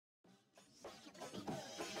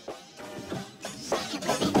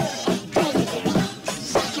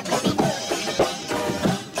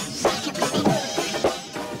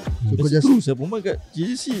Kau just terus saya perempuan kat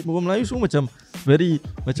JC, perempuan Melayu semua macam very,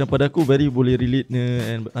 macam pada aku very boleh relate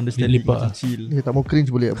and understanding, macam chill. tak mau cringe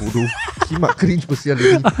boleh bodoh. Simak cringe bersial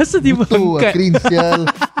ni. Asal tiba angkat cringe sial.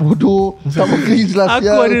 Bodoh. Tak mau cringe lah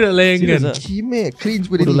sial. Aku ada nak layankan. Kimek cringe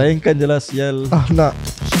boleh Bodoh, ni. layankan je lah sial. Nak.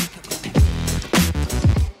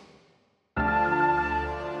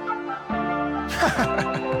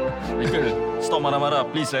 Michael, stop marah-marah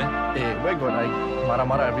please Where got I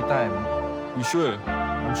marah-marah every time? You sure?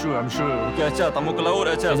 I'm sure. Okay Acah, tamu ke laut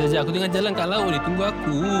Acah. Sekejap, aku tengah jalan kat laut ni. Tunggu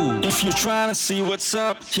aku. If you tryna see what's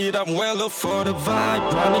up, hit up Wello for the vibe.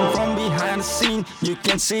 Running from behind the scene, you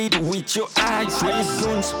can see it with your eyes. Raise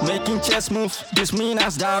goons, making chess moves, this mean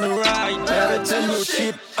us down the right. Better turn your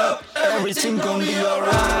shit up, everything gon' be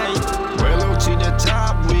alright. Wello to the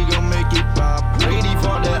top, we gon' make it pop. Ready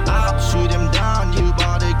for the up, shoot them down, you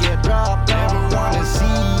bout to get dropped. Everyone to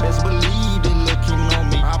see, best believe they looking on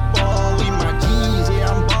me. I ball with my G's,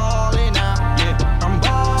 yeah I'm ballin' out, yeah I'm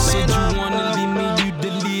ballin' Said you wanna leave me, you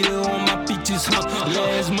the leader on my pictures, huh?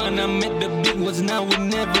 Last month I met the big ones, now we're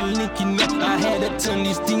never linking up. I had to turn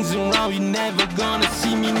these things around, you never gonna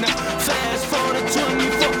see me now. Fast forward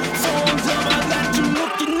 24 phones up, I got you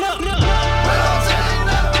looking up.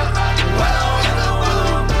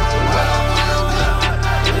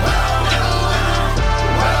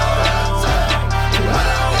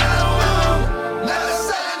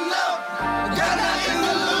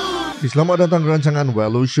 Selamat datang ke rancangan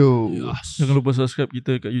Wello Show. Jangan lupa subscribe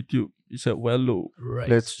kita kat YouTube. It's at Wello.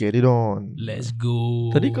 Right. Let's get it on. Let's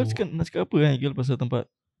go. Tadi kau nak cakap apa kan Igil pasal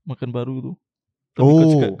tempat makan baru tu? Tapi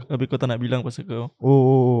kau cakap, habis kau tak nak bilang pasal kau.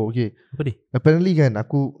 Okay. Apa ni? Apparently kan,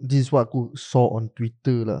 this is what aku saw on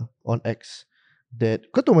Twitter lah, on X.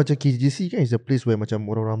 That kau tahu macam KJC kan is a place where macam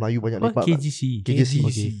orang-orang Melayu banyak lepak. KGC. KGC.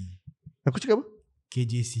 Okay. Aku cakap apa?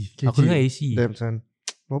 KJC. Aku dengar AC. Damn son.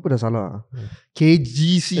 Apa dah salah?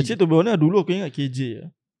 KGC. Actually tu benar dulu aku ingat KJ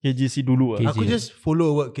lah. KJC dulu lah. Aku just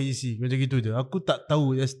follow word KJC macam gitu je. Aku tak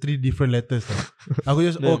tahu there's 3 different letters lah. Aku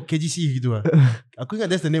just KJC gitu lah. Aku ingat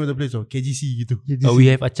that's the name of the place oh, KJC gitu. We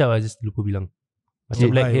have acap lah, just lupa bilang. Macam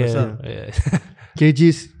black hair.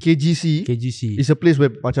 KGC is a place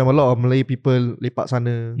where macam a lot of Malay people lepak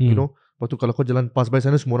sana, you know. Lepas tu kalau kau jalan pass by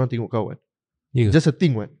sana semua orang tengok kau kan. Just a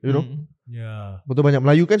thing kan, you know. Yeah. Betul, banyak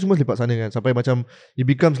Melayu kan semua lepak sana kan. Sampai macam it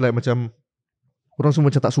becomes like macam orang semua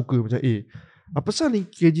macam tak suka macam apa sah ni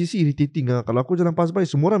KGC irritating lah. Kalau aku jalan pass by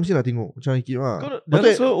semua orang mesti nak tengok. Macam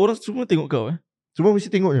so orang semua tengok kau semua mesti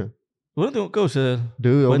tengoknya. Orang tengok kau sel.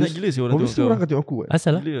 Banyak gila sih orang tengok kau. Orang akan tengok aku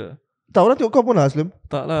Asal lah. Gila. Tak, orang tengok kau pun lah Aslam.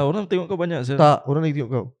 Tak lah, orang tengok kau banyak sel. Tak, orang lagi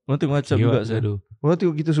tengok kau. Orang tengok Acap juga sel. Orang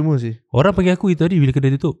tengok kita semua sih. Orang panggil aku itu tadi bila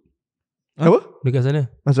kedai tutup. Apa? Dekat sana.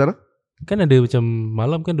 Masalah? Kan ada macam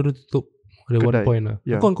malam kan dia tutup. Ada Kedai. 1 point lah.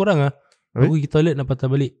 Ya. Korang lah. Aku pergi toilet nak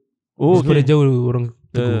patah balik. Okay. Jauh orang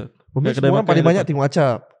tegur. Semua orang paling banyak tengok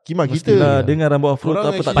Acap. Kimak kita lah dengan rambut afro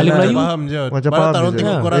tak apa tak paling Melayu. Faham je. Macam Baru faham tak orang je.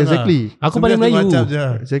 tengok korang Exactly. lah. Aku paling Melayu.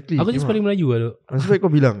 Exactly. Aku just paling Melayu lah. Nasib baik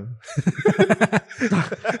kau bilang.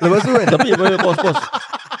 Lepas tu kan. Tapi pos.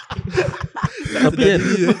 Tapi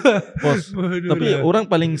pos. Tapi orang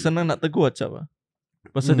paling senang nak tegur Acap lah.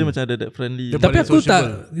 Pasal dia macam ada that friendly. Tapi aku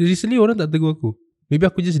tak, recently orang tak tegur aku. Maybe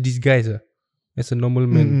aku just disguise lah as a normal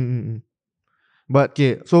man. But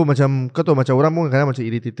okay, so macam kau tahu macam orang pun kadang macam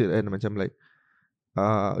irritated kan, macam like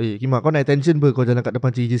Kimak, kau nak attention ber kau jalan kat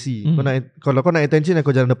depan CJC. Kalau kau nak attention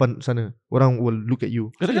kau jalan depan sana, orang will look at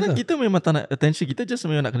you. Kadang-kadang kita memang tak nak attention, kita just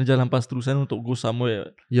memang nak kena jalan pas terus sana untuk go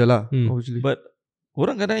somewhere. Yalah, obviously. But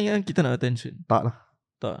orang kadang yang kita nak attention. Tak lah.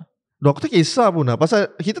 Tak. Aku tak kisah pun lah, pasal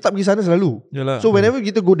kita tak pergi sana selalu. Yalah. So whenever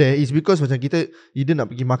kita go there, it's because macam kita either nak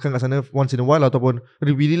pergi makan kat sana once in a while, ataupun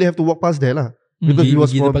we really have to walk past there lah. Because we was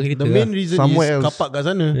from the main reason is kapak kat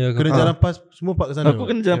sana. Kena jalan pas, semua park kat sana. Aku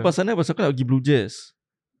kena jalan pas sana pasal aku nak pergi Blue Jazz.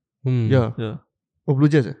 Ya. Oh, Blue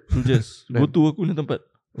Jazz Blue Jazz. Go to aku ni tempat.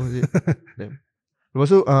 Oh, damn. Lepas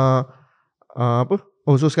tu apa?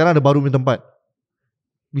 Oh, so sekarang ada baru punya tempat,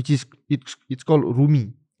 which is it's called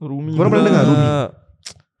Rumi. Korang pernah dengar Rumi?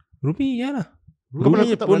 Rumi ya lah.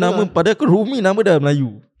 Rumi pun nama, pada aku Rumi nama dah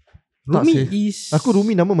Melayu. Rumi is, aku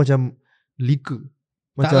Rumi nama macam liquor,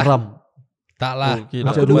 macam ram. Tak lah.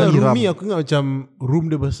 Aku dengar Rumi, aku ingat macam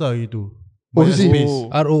room dia besar gitu. Banyak space.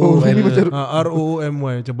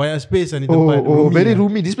 R-O-O-M-Y. Macam banyak space lah ni tempat. Very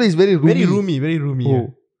Rumi. This place is very Rumi. Very Rumi.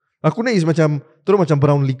 Aku ni is macam terus macam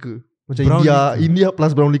brown liquor. Macam India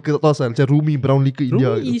plus brown liquor. Tak tahu asal. Macam Rumi brown liquor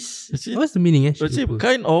India. Rumi is, what's the meaning Actually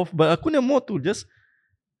kind of, but aku ni more to just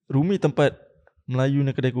Rumi tempat Melayu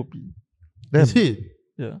ni kedai kopi. Damn. Is it?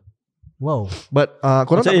 Yeah. Wow. But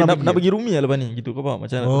korang Macam tak pernah nak, pergi nak pergi Rumi lah lepas ni gitu, kau faham?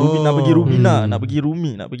 Macam Oh. Rumi nak pergi Rumina, nak pergi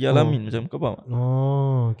Rumi, nak pergi Alamin, macam kau faham?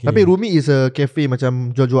 Oh, okay. Tapi Rumi is a cafe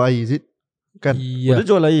macam jual-jual air, is it? Kan? Dia Ya.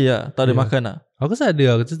 jual air lah, tak ada Ya. makan lah. Aku rasa ada,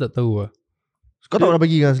 aku just tak tahu lah. Kau tak pernah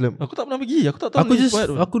pergi kan Slim? Aku tak pernah pergi, aku tak tahu Aku ni just spot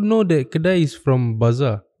tu. aku know that kedai is from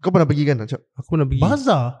bazaar. Kau pernah pergi kan Acap? Aku pernah pergi.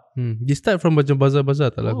 Bazar. Dia start from macam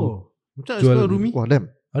bazaar-bazaar tak lagu. Oh. Macam Jual- sekolah Rumi. Wah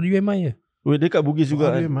damn. RUMI ya. Weh, dekat Bugis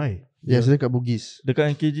juga kan. RMI. Yes, dia kat Bugis.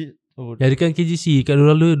 Dekat KG. Oh, Ya dekat KGC kat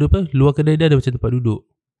luar kedai dia ada macam tempat duduk.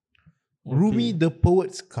 okay. Rumi the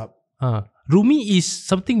Poets Cup. Rumi is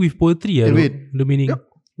something with poetry Eh, lah. wait. The meaning. Yup.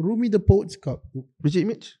 Rumi the Poets Cup. Picture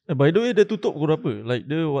image? By the way, dia tutup pukul berapa? Like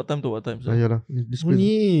dia what time to what time? So? Yalah. Oh Display.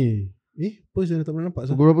 ni. Post yang tak pernah nampak.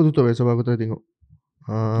 Pukul berapa tutup Sebab aku try tengok.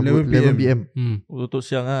 11 PM. Tutup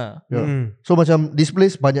siang lah. Ya. So macam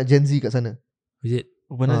displays banyak Gen Z kat sana. Is it?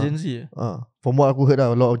 Mana Gen Z ya? From what aku heard lah,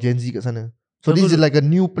 a lot of Gen Z kat sana. So this is like a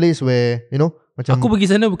new place where macam Aku pergi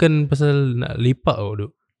sana bukan pasal nak lepak tau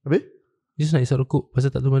duduk. Habis? Just nak isap rokok pasal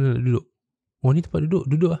tak tahu mana nak duduk. Oh ni tempat duduk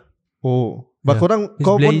lah. But Yeah. korang Just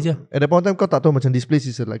kau pun play je. at that point of time kau tak tahu macam this place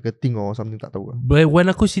is like a thing or something, tak tahu lah. But when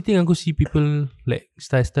aku sitting aku see people like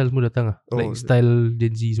style semua datang lah. Oh, Like style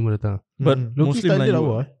Gen Z semua datang. But Loki Muslim style dia Melayu.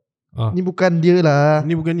 lawa Ni bukan dia lah.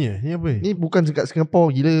 Ni bukan ni Ni apa Ni bukan dekat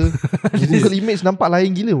Singapore gila. Google image nampak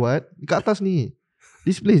lain gila what. Kat atas ni.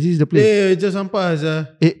 This is the place. macam sampah sah.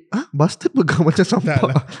 Bastard pegang macam Tak sampah.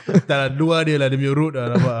 lah. Tak lah. Luar dia lah. Dia punya road lah.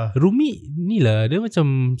 Nampak lah. Rumi ni lah dia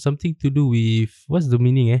macam something to do with what's the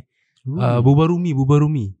meaning bubar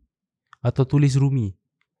Rumi atau tulis Rumi.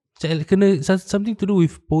 Macam kena something to do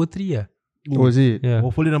with poetry lah. Oh is it? Yeah.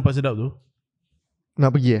 Waffle dia nampak sedap tu. Nak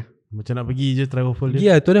pergi Macam nak pergi je try waffle dia.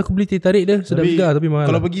 Ya, tu ada aku beli teh tarik dia sedap Tapi juga tapi mahal.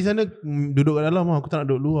 Kalau lah. pergi sana duduk kat dalam lah. Aku tak nak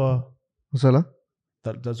duduk luar. Masalah?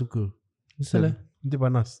 Tak suka. Salah. Nanti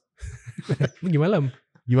panas. Pergi malam.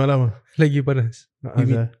 Gimana lah. Lagi panas.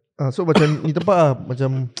 Humid. So macam ni tempat lah.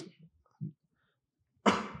 Macam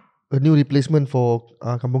a new replacement for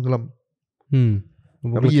Kampung Kelam.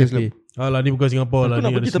 Nak pergi Islam. Alah ni bukan Singapore lah. Aku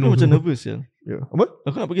nak Ni pergi ada tapi snow. macam nervous ya. Yeah. Apa?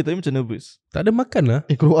 Aku nak pergi tapi macam nervous. Tak ada makan lah.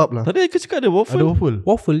 Grow up lah. Tadi aku cakap ada Ada waffle. waffle.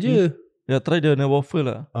 Waffle je. Ya, try dia waffle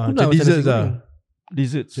lah. Aku Macam nak macam desserts nasi lah. goreng.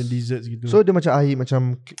 Desserts. Macam desserts gitu. So dia macam air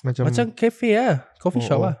Macam cafe lah. Coffee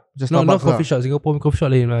shop lah. Just No, not Starbucks coffee shop. Singapore coffee shop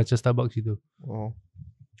lain lah. Macam Starbucks gitu. Oh.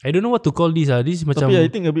 I don't know what to call this lah. This is macam Tapi I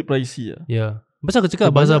think a bit pricey lah. yeah. Pasal aku cakap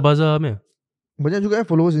Banyak. bazar-bazar punya. Banyak juga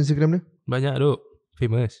followers Instagram dia. Banyak tu.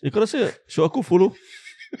 Famous. Kau rasa show aku follow?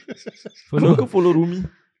 Follow aku follow Rumi.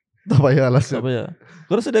 Tak payah lah. Tak payah.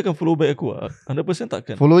 Kau rasa dia akan follow back aku lah? 100%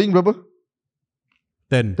 takkan. Following berapa?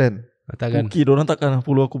 10. 10. Takkan. Okay, diorang takkan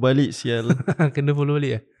follow aku balik. Sial. Kena follow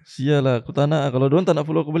balik lah. Sial lah. Aku tak nak. Kalau diorang tak nak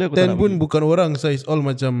follow aku balik, aku tak 10 nak pun pergi. bukan orang size all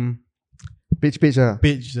macam Page lah.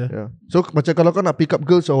 page lah. Yeah. So macam kalau kau nak pick up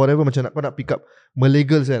girls or whatever, macam kau nak pick up Malay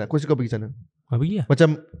girls kan, aku rasa kau pergi sana. Pergi lah.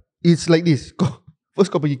 Macam it's like this. First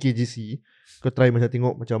kau pergi KJC, kau try macam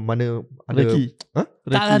tengok macam mana ada Reki. Ha?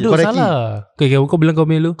 Tak lah Reki. duk Kau reki. salah. Okay, kau bilang kau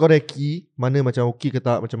melu. kau reki mana macam okey ke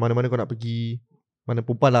tak, macam mana-mana kau nak pergi, mana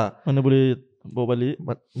perempuan lah. Mana boleh bawa balik.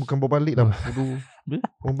 Bukan bawa balik lah. Bodoh. Habis?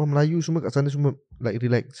 Perempuan Melayu semua kat sana semua like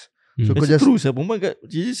relax. Hmm. So kau That's just true saya. Perempuan kat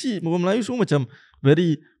GGC, perempuan Melayu semua macam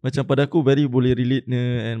very, macam pada aku very boleh relate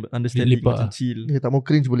and understanding, Lepak macam lah. chill. tak mau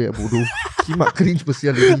cringe boleh lah bodoh. Kimak cringe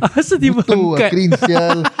persial ni. Asal tiba Betul lah angkat. cringe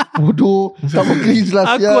sial. Bodoh. Tak mau cringe lah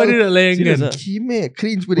Aku sial. ada nak layankan. Serius lah. Kimek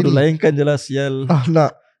cringe pada Bodoh ni. layankan je lah sial.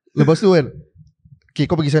 Nak. Lepas tu kan, okay,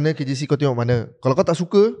 kau pergi sana KJC, kau tengok mana. Kalau kau tak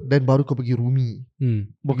suka, then baru kau pergi Rumi.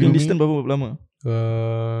 Walking Rumi. distance berapa lama?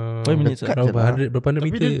 5 minutes dekat lah. je Berapa hundred Tapi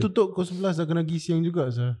meter. dia tutup pukul 11 dah kena pergi siang juga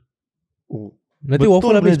sah. Oh. Nanti Betul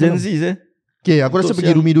waffle habis Gen malam. Z Okay, aku rasa Betul pergi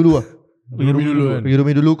siang. Rumi dulu lah. Pergi Rumi dulu kan. Pergi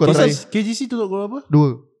Rumi dulu, kau try KGC tutup pukul apa?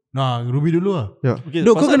 2. Nah, Rumi dulu lah. Okay,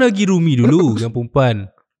 Duk, kau pasal- kena pergi Rumi dulu dengan perempuan.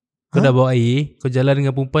 Kau Ha? dah bawa air, kau jalan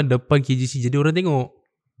dengan perempuan depan KGC jadi orang tengok.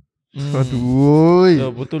 Aduh. Ya,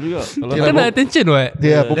 betul juga. Kalau Kau nak attention what?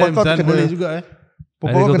 Dia perempuan kau Zan kena boleh juga perempuan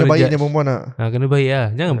Ada kau kau kena kena baik judge. dengan perempuan lah. Kena baik lah.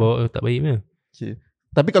 Jangan bawa tak baik punya.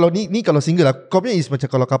 Tapi kalau ni kalau single lah, kau punya is macam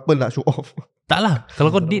kalau couple nak show off. Tak lah. Kalau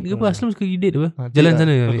kau date ke apa, Aslam suka pergi date apa? Ah, Jalan date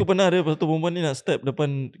sana. Aku pernah ada satu perempuan ni nak step depan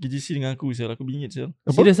KGC dengan aku sial. Aku bingit sial.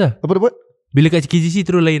 Serius lah. Apa dia buat? Bila kat KGC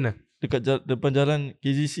terus lain lah. Dekat depan jalan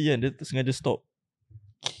KGC kan, dia sengaja stop.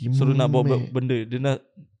 Suruh nak bawa benda. Dia nak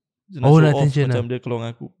Oh, show nak off attention macam dia keluar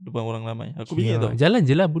dengan aku depan orang ramai. Aku bingit tau. Jalan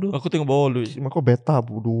je lah bodoh. Aku tengok bawah lu. Kimak kau beta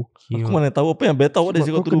bodoh. Aku mana tahu apa yang beta. What is it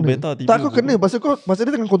Kimak kau kau turun kena. beta tiba. Tak, kau kena pasal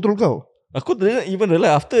dia tengah control kau. Aku didn't even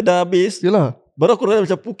realize after dah habis. Yalah. Baru aku realize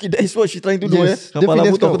macam Puki, that is what she trying to do Yes, dia Kepala finesse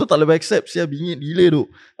aku tu kau. aku tu tak boleh accept. Siap bingit gila tu.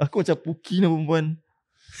 Aku macam Puki ni perempuan.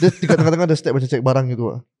 Dia dekat tengah-tengah ada step macam cek barang gitu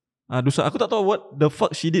lah. Dosa. Aku tak tahu what the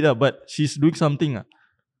fuck she did lah, but she's doing something lah.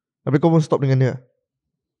 Tapi kau pun stop dengan dia.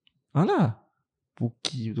 Alah,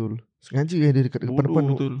 Puki betul. Sengaja dia dekat depan-depan bodoh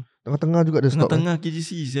tu. betul. Tengah-tengah juga dia stop. Tengah-tengah KGC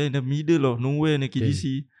saya, in the middle of nowhere ni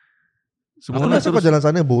KGC. Semua Aku orang rasa kau jalan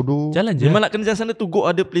sana bodoh. Jalan je. memang nak kena jalan sana to go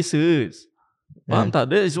other places. Faham tak?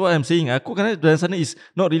 That is what I'm saying. Aku kan jalan sana is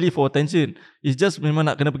not really for attention. It's just memang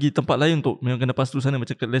nak kena pergi tempat lain untuk memang kena pass through sana.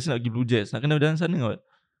 Macam let's say nak pergi Blue Jazz, nak kena jalan sana kot.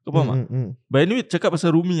 Kau faham tak? But anyway, cakap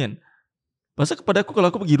pasal Rumi kan. Pasal kepada aku, kalau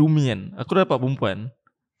aku pergi Rumi kan, aku dah dapat perempuan.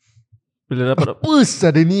 Bila dapat Pus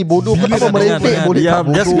ada ni bodoh. Kau tak Dengar, merepek dengar, boleh tak diam.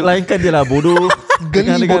 Just bodoh. lainkan dia lah bodoh. Geli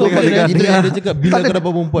Dengar, bodoh dengar, kau dengar, dengar. Dia cakap bila kau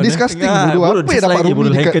dapat perempuan. Disgusting Dengar, bodoh. Apa yang just dapat lain je, Rumi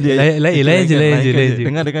bodoh. dekat Lainkan dia. Lain je.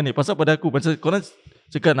 Dengar ni. Pasal pada aku, pasal korang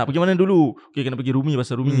cakap nak pergi mana dulu. Okay, kena pergi Rumi.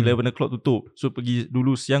 Pasal Rumi 11 o'clock tutup. So pergi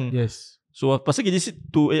dulu siang. Yes. So pasal KGC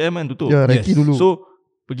 2 AM kan tutup. Ya, Reki dulu. So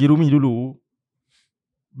pergi Rumi dulu.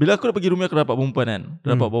 Bila aku dah pergi Rumi, aku dapat perempuan kan.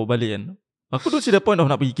 Dapat bawa balik kan. Aku don't see the point of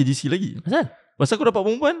nak pergi KGC lagi. Pasal aku dapat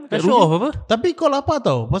perempuan Kat kat show Rumi. off apa? Tapi kau lapar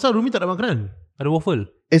tau. Pasal Rumi tak ada makanan. Ada waffle.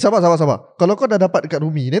 Sabar. Kalau kau dah dapat dekat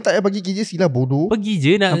Rumi, ni tak payah bagi KJC lah bodoh. Pergi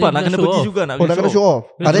je nak. Nampak nak kena show pergi off. juga. Nak Oh, dah kena show off.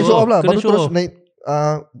 Kena Ada show show off off, lah. kena Baru show terus off. naik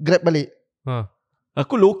Grab balik.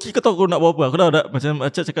 Aku low-key kau tahu aku nak buat apa. Aku dah macam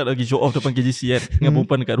Acap cakap lagi show off depan KGC kan. Dengan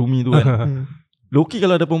perempuan dekat Rumi tu kan. Low-key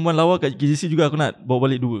kalau ada perempuan lawa kat KGC juga, aku nak bawa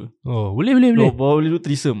balik 2. Oh, boleh. Bawa balik 2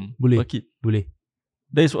 threesome. Boleh. Bucket. Boleh.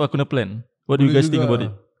 That is what aku nak plan. What do you Boleh guys think juga. about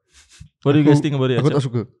it? What do you guys think about it? Aku Acap? tak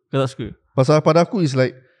suka. Kau tak suka? Pasal pada aku is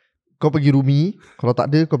like, kau pergi Rumi, kalau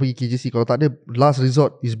tak ada kau pergi KJC, kalau tak ada last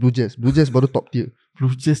resort is Blue Jazz. Blue Jazz baru top tier.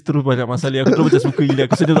 Blue Jazz terus banyak masalah. Aku terus macam suka gila.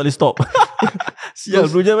 Aku sedar tak boleh stop.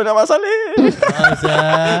 Sial, Blue Jazz banyak masalah.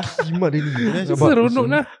 Kimat dia ni. Seronok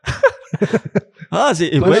lah.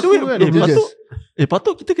 By the way, Blue Jazz.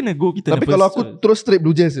 patut kita kena go kita. Tapi kalau aku terus straight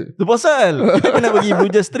Blue Jazz je. tu pasal kita kena pergi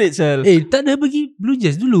Blue Jazz straight Sal. Tak ada pergi Blue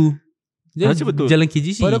Jazz dulu. Macam betul. Jalan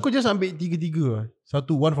KGC. Pada aku just ambil 3-3 lah.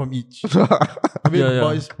 Satu, one from each. Ambil Ya, ya.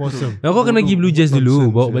 boys possum. Kau kena pergi Blue Jazz dulu.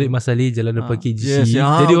 Nonsense, Bawa ya. balik Masalih jalan depan KGC. Yes, ya.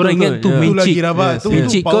 Jadi orang Betul, ingat tu ya. main Itu lagi chick. rabat. Tu Main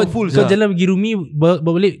chick. Kau powerful. jalan pergi Rumi, bawa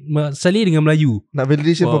balik Masalih dengan Melayu. Nak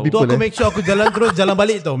validation for Wow. Tu people aku make sure aku jalan terus jalan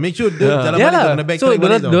balik tau. Make sure dia jalan balik tau. Kena So backtrack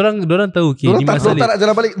balik tau. dorang tahu okay, Diorang ni tak Masalih. nak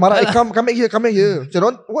jalan balik. Marah, come back here. Macam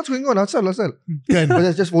orang, what's going on? Asal. Kan?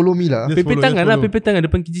 Just follow me lah. Just Pepek follow, tangan just lah. follow. Pepek tangan.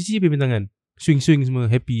 Depan KGC pepek tangan. Swing semua.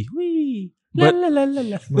 Happy. Wih. But- La.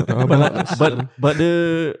 But the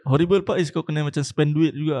horrible part is kau kena macam spend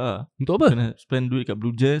duit juga lah. Untuk apa? Kena spend duit kat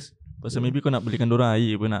Blue Jazz. Pasal maybe kau nak belikan dorang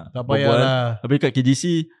air apa nak. Tak payah lah. Habis kat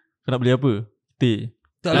KGC kau nak beli apa? Teh.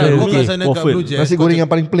 Tak lah. Kau kat sana kat Waffle. Blue Jazz. Nasi goreng yang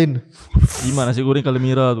paling plain. Iman nasi goreng kalau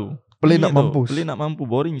merah tu. Plain Ingat nak tau, mampus. Plain nak mampu.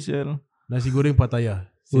 Boring sial. Nasi goreng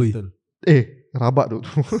Pattaya. Oi. Settle. Rabat tu.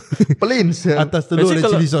 Plain sial. Atas telur Actually ada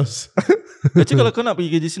kalau- chili sauce. Actually kalau kau nak pergi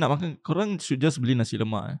KGC nak makan, korang should just beli nasi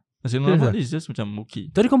lemak. Nasi lemak is just macam okay.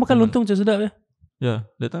 Tadi kau makan lontong macam sedap ya? Ya,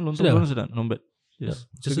 that time lontong Sedap? korang sedap. Not bad. Yes.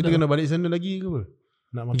 So kita kena balik sana lagi ke apa?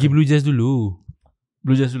 Nak makan. Pergi Blue Jazz dulu.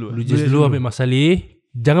 Blue Jazz dulu. Blue Jazz dulu ambil Masalih.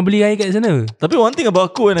 Jangan beli air kat sana. Tapi one thing about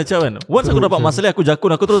aku kan Acap kan, once aku dapat masalah aku jakun,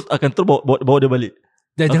 aku terus akan bawa dia balik.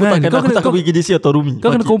 Aku Jangan. takkan pergi KGC atau Rumi. Kau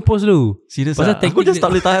kena Fuck it. kompos dulu. Serius pasal lah. Aku teknik just dia- tak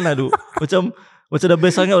boleh tahan lah tu. Macam dah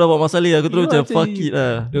best sangat dapat masalah. Aku terus macam fuck it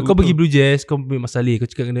lah. Kau pergi Blue Jazz, kau ambil Masalih. Kau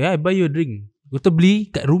cakap kena, buy you a drink. Kau terbeli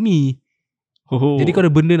kat Rumi. Jadi kau ada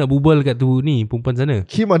benda nak berbual kat tu ni perempuan sana.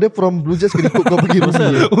 Kim ada from Blue Jazz kena ikut kau pergi Rumi.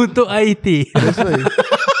 Untuk air teh. That's why.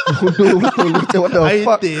 Bodoh betul. Macam what the Air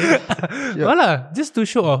fuck. teh. Ya. Alah, just to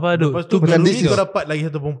show off lah duk. Lepas tu macam kat this Rumi is- kau dapat lagi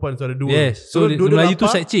satu perempuan. So ada dua. Yes. So dua-dua Melayu tu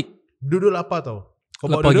lapar, side chick. Dua-dua lapar tau. Kau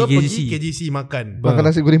bawa Lapar dua pergi pergi KGC. KGC makan. Makan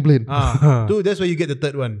nasi goreng plain. Tu that's why you get the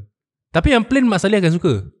third one. Tapi yang plain Mak Saleh akan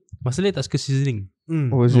suka. Mak Saleh tak suka seasoning.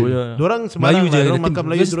 Oh, is it? Oh ya. Dorang sembarang Melayu je, lah. Dorang nanti makan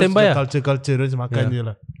Melayu dia terus standby lah. culture Dorang makan Ya. je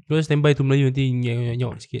lah. Kau standby tu Melayu nanti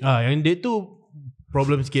nyok sikit. Yang date tu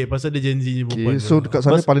problem sikit. Pasal dia Gen Z je perempuan. Okay, so dekat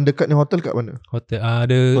sana paling dekat ni hotel kat mana? Hotel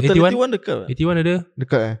ada Hotel 81. 81 dekat. 81 ada.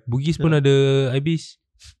 Dekat Bugis pun ada Ibis.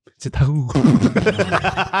 Saya tahu.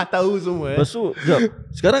 Tahu semua Lepas tu sekejap.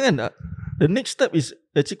 Sekarang kan the next step is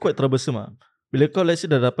actually quite troublesome lah. Bila kau let's say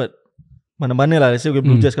dah dapat mana-mana lah, let's say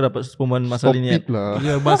Blue Jazz kau dapat perempuan masalah Stop ni it kan. lah.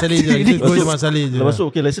 Ya, masalah je. Kita go je masalah je. Lepas tu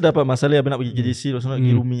okay, let's say dapat masalah habis nak pergi KGC, lepas tu nak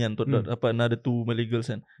pergi Rumi kan, untuk Hmm. dapat another two Malay girls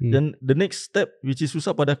kan. Then the next step which is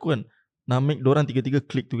susah pada aku kan, nak make dorang tiga-tiga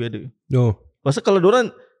click together. No. Pasal kalau dorang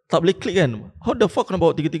tak boleh click kan, how the fuck nak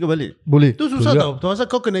bawa tiga-tiga balik? Boleh. Tu susah Betul tau. Pasal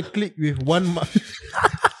kau kena click with one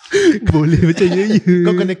Boleh macam ya.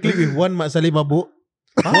 kau kena click with one Mak Saleh mabuk.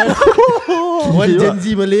 One Gen Z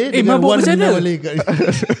Malay dengan mabuk one macam Mina mana? Malay kat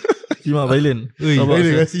Cuma violent. Ui, Sabar, Kena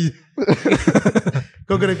Sal. kasih.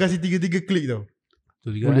 Kau kena kasih tiga-tiga klik tau.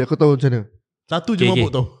 Betul juga. Boleh aku tahu macam mana. Satu je mabuk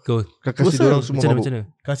tau. Kau Kasih diorang semua mabuk. macam mana?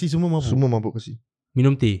 Kasih semua mabuk. Semua mabuk kasih.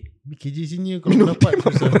 Minum teh. KGC ni kalau kau dapat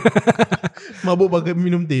susah. Mabuk pakai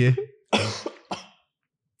minum teh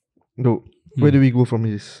No. Where do we go from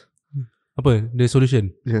this? Apa? The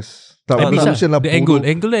solution. Yes. Tak Tak, ada tak. solution lah. The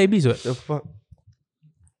angle dah habis what? The fuck.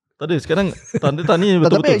 Tak ada sekarang tak ni Tapi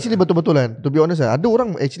betul-betul. actually betul-betul kan. To be honest ada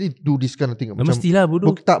orang actually do this kind of thing. Macam Mestilah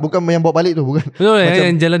bodoh. bukan yang bawa balik tu, bukan. Betul macam-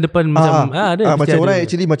 yang jalan depan macam ada. mesti macam ada. orang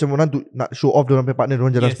actually macam orang tu nak show off diorang punya partner,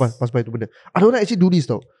 diorang jalan Yes. pas tu benda. Ada orang actually do this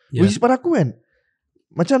tau. Yeah. Which is pada aku kan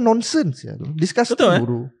macam nonsense ya. Disgusting Betul,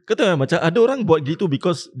 bro. Kau tahu macam ada orang buat gitu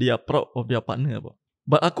because they are proud of their partner apa.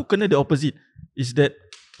 But aku kena the opposite. Is that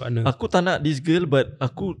Partner. aku tak nak this girl but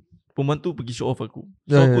aku perempuan tu pergi show off aku.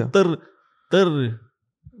 So Ya, aku ya. ter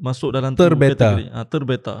masuk dalam Terbeta. kategori.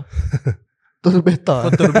 Terbeta. Terbeta.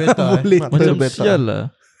 Kau terbeta Boleh. Macam Terbeta. sial lah.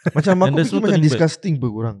 Macam And aku there's fikir no macam turning back. disgusting ber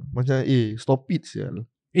korang. Macam stop it sial.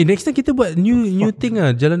 Next time kita buat new thing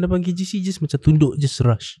lah. Jalan depan KGC just macam tunduk, just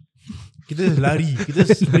rush. Kita lari. Kita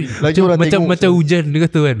sprint. Lagi orang tengok Macam hujan dia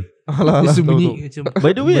kata kan. Alah, Dia tahu, sembunyi tahu. macam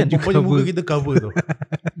By the way kan, Rupanya muka kita cover tau.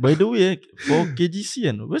 by the way for KGC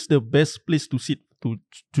kan, where's the best place to sit to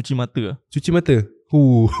cuci mata? cuci mata.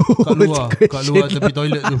 Kat luar tepi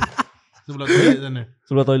toilet tu. Sebelah toilet sana.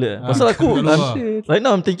 Sebelah toilet. Pasal aku kat luar. right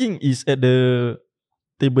now I'm thinking is at the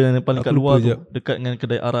table yang paling kat Aku luar lupa tu, jap. dekat dengan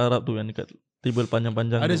kedai Arab-Arab tu yang dekat table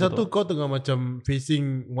panjang-panjang. tu, Ada satu tahu. kau tengah macam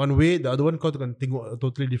facing one way, the other one kau tengah tengok a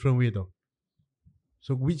totally different way tau.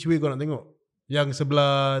 So which way kau nak tengok? Yang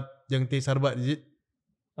sebelah yang teh sarbat is it?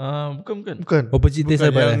 Bukan. Bukan. Opposite Bukan taste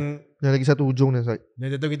sahabat yang Yang lagi satu ujung ni side. yang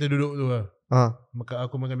jatuh kita duduk tu lah. Ah,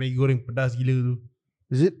 Aku makan Maggi goreng pedas gila tu.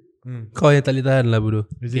 is it? Kau yang tak boleh tahan lah bodoh.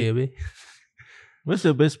 Is Okay it? habis. Where's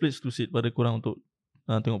the best place to sit pada korang untuk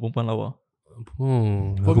tengok perempuan lawa?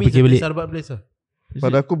 For Aku me fikir it's a teh balik. sarbat place lah. Is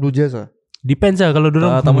Pada it? aku Blue Jazz lah. Depends lah kalau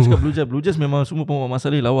dorang Tak mau cakap Blue Jazz. Blue Jazz memang semua perempuan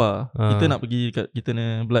masalah lawa. Ah. Kita nak pergi kat kita ni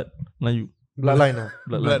blood Melayu. Bloodline lah.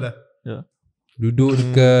 Blood dah. duduk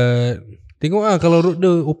dekat. Tengok lah kalau road dia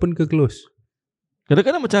open ke close.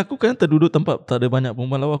 Kadang-kadang macam aku kan terduduk tempat tak ada banyak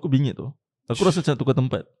perempuan lawa, aku bingit tu. Aku rasa macam tukar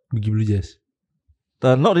tempat. Pergi Blue Jazz.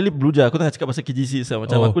 Tak, not really Blue Jazz. Aku tengah cakap pasal KGC saya.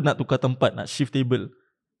 Macam Oh. aku nak tukar tempat, nak shift table.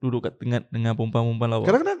 Duduk kat tengah dengan perempuan-perempuan lawa.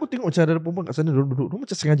 Kadang-kadang aku tengok macam ada perempuan kat sana duduk. Dia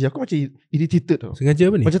macam sengaja. Aku macam irritated tau. Sengaja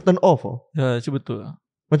apa ni? Macam turn off tau. Ya, itu betul lah.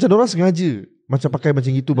 Macam orang sengaja macam pakai macam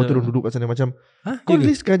gitu, lepas tu Ya. orang duduk kat sana macam Ha? kau Ya ke?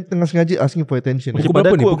 really tengah sengaja asking for attention. Okay, Pukul pada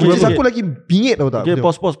berapa aku, ni? okay, Which is okay. aku lagi bingit tau tak. Okay,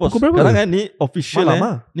 pause. Pukul berapa? Sekarang kan ni official Malam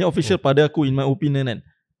lah. Ni official pada aku in my opinion kan.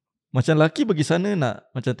 Macam lelaki pergi sana nak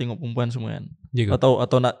macam tengok perempuan semua kan. Ya ke? Atau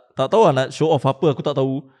nak tak tahu lah nak show off apa, aku tak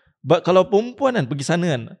tahu. But kalau perempuan kan pergi sana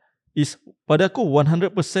kan, is pada aku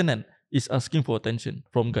 100% kan is asking for attention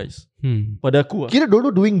from guys. Pada aku lah. Kira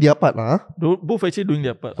dulu doing their part lah. Both actually doing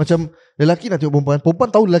their part. Macam lelaki nak tengok perempuan, perempuan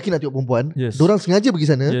tahu lelaki nak tengok perempuan. Yes. Diorang sengaja pergi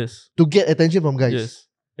sana Yes. to get attention from guys. Yes.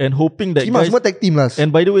 And hoping that Cuma guys, semua tag team lah. and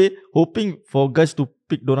by the way, hoping for guys to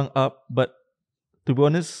pick dorang up, but to be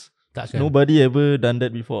honest, Takkan. nobody ever done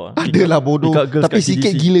that before. Adalah bodoh. Pick up girls Tapi kat sikit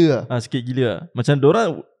KDC. gila lah. Sikit gila lah. Macam dorang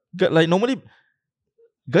like normally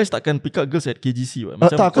guys takkan pick up girls at KGC what.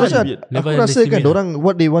 Macam Tak, aku rasa weird. Never aku rasa kan underestimate dorang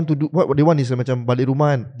what they want to do, what they want is macam balik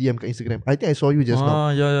rumah kan, DM kat Instagram. I think I saw you just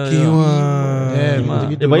now. Ya. Macam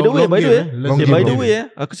gitu. By the way, Long game, long Okay, game, by the long way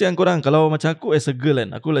aku cakap korang, kalau macam aku as a girl kan,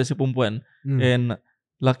 aku like perempuan and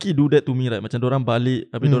laki do that to me right. Macam dorang balik,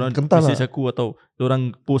 habis dorang kental message lah. aku atau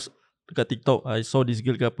dorang post dekat TikTok, I saw this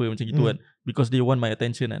girl ke apa macam gitu kan, because they want my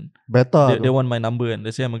attention kan. Beta They want my number kan.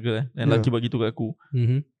 Let's say I'm a girl and Yeah. laki buat gitu kat aku.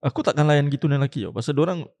 Mhm. Aku takkan layan gitu dengan laki tau. Pasal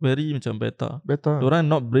dorang very macam beta. Beta. Dorang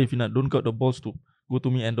not brave enough, don't got the balls to go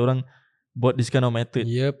to me and dorang buat this kind of method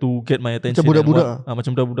Yep. to get my attention. budak-budak and want,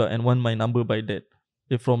 macam budak-budak and want my number by that.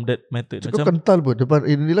 From that method. Kau Macam kental pun. Depan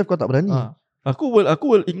in real life kau tak berani. aku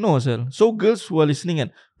will ignore sel. So girls who are listening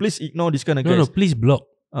kan, please ignore this kind of No, guys. please block.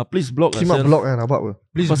 Please block lah Simak sel. block kan, nampak apa.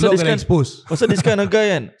 Please Pasal block this and kan- expose. Pasal this kind of guy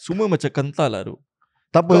kan, semua macam kental lah tu.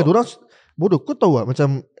 Tak apa, Kau- dorang bodoh. Kau tahu tak macam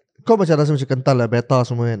kau macam rasa macam kental lah, beta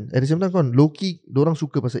semua kan. At the same time kan, low key dorang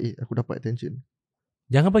suka pasal aku dapat attention.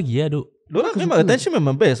 Jangan bagi lah duk. Dorang Aku memang suka. attention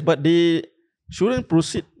memang best, but they shouldn't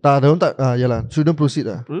proceed. Tak, dorang tak, yalah, shouldn't proceed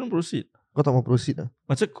lah. Shouldn't proceed. Kau tak mau proceed lah.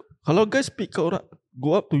 Macam kalau guys pick kat orang,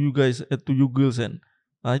 go up to you guys, to you girls kan,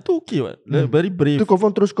 itu okay what. Very brave Itu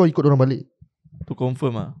confirm terus kau ikut dorang balik. to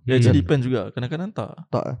confirm lah. It actually depends juga. Kadang-kadang tak.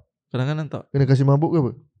 Tak lah. Kadang-kadang tak. Kena kasih mabuk ke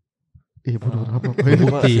apa? Bodoh apa?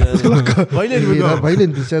 Bukti. Violent pun kau.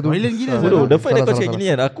 Violent tu saya tu. Violent gila. Bodoh, the fact that kau Salah, cakap salah. gini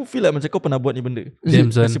kan, aku feel like macam kau pernah buat ni benda. Damn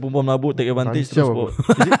son. Kasi perempuan mabuk, take advantage Rancau terus apa? buat.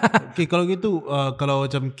 Okay, kalau gitu kalau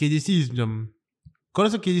macam KGC is macam Kau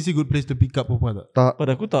rasa KGC good place to pick up perempuan tak? Tak.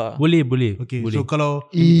 Pada aku tak. Boleh Okay, boleh. so kalau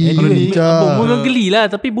Kalau ni Abang geli lah,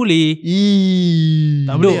 tapi boleh.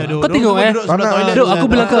 tak boleh Dok, kau tengok Tak nak, Dok, aku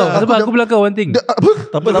bilang kau. Sebab aku bilang kau one thing. Tak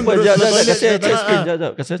apa. Jap. Kasih explain.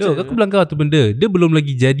 Jap. Kasih Dok, aku bilang kau tu benda. Dia belum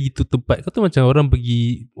lagi jadi tu tempat. Kau tahu macam orang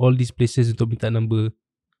pergi all these places untuk minta number.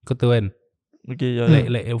 Kau tahu kan? Okay, ya.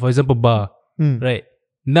 Like for example bar. Hmm. Right.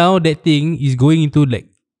 Now that thing is going into like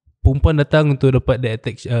perempuan datang untuk dapat that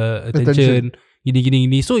attention.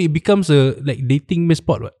 Gini. So it becomes a like dating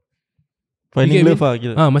spot what? Finding You get love lah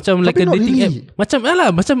kira. Macam Tapi like a not dating really. app.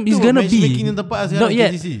 Macam it's gonna matchmaking be. yang tepat Not sekarang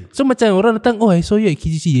yet. KGC. So macam orang datang, oh I saw you at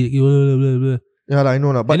KGC. Blah, blah, blah. Ya lah, I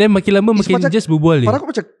know lah. But And then makin lama it's makin macam- just berbual pada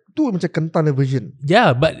je. aku macam kental version.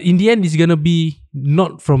 Yeah, but in the end it's gonna be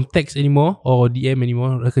not from text anymore or DM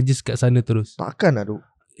anymore. Akan just kat sana terus. Takkan lah tu.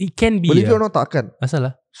 It can be Boleh lah. orang takkan. Asal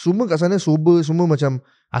lah. Semua kat sana sober, semua macam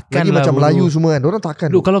Akan lagi lah macam bro. Melayu semua kan. Orang takkan.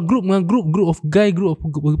 Look, kalau group of guy, group of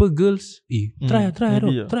girls, try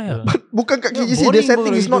maybe lah. lah. Bukan kat KGC, Boring the setting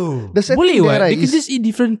pun is kalau not the setting Boleh there, what? right, They can is- just eat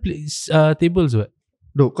different tables what?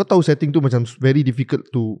 Dok, kau tahu setting tu macam very difficult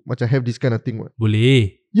to macam have this kind of thing what.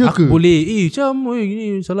 Boleh. Ya Aku ke? boleh. Macam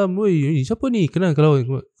gini salam ni siapa ni? Kenal kalau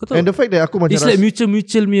kau tahu. And the fact that aku macam It's like mutual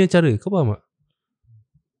punya cara. Kau faham tak?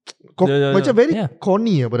 Ya. macam very Ya.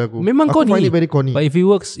 corny lah pada aku. Memang aku corny. find it very corny. But if it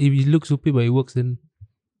works, if it looks stupid but it works, then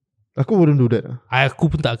Aku wouldn't do that lah. aku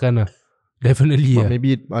pun tak akan lah. Definitely But lah. maybe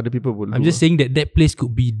other people will I'm do just lah. saying that place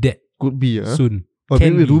could be that Could be lah. soon. But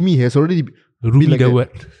can maybe be. Rumi has already Rumi like dah that. buat.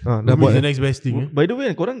 dah buat the next best thing. By the way,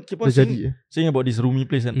 korang keep on dah saying, jadi. saying about this Rumi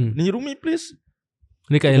place kan. Hmm. Ni Rumi place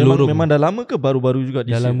Ni kat yang lorong. memang dah lama ke baru-baru juga this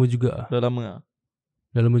dah year? lama juga. Dah lama lah.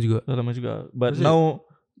 Dah lama juga. Dah lama juga. But Was it? now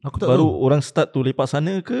Aku tak baru tahu. orang start to lepak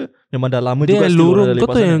sana ke memang dah lama Dia juga yang still orang lorong. dah Kau lepak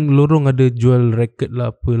tahu sana? yang lorong ada jual record lah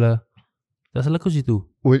apalah. Tak salah kau situ.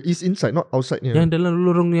 Well, it's inside, not outside ni. Yang dalam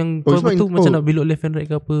lorong yang Oh, kau it's not betul in- macam oh. nak belok left and right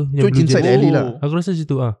ke apa. So Yang it's blue inside jet. the alley lah. Aku rasa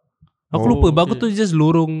situ Aku Oh, lupa. But aku okay. tu just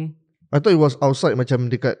lorong. I thought it was outside macam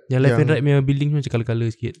dekat Yang left and right punya building macam colour-colour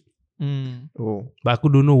sikit. Oh. But aku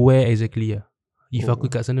don't know where exactly lah. If Oh. aku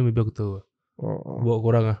kat sana maybe aku tahu lah. Oh. Bawa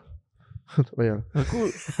korang lah. Tak payah. Aku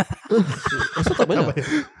rasa tak banyak.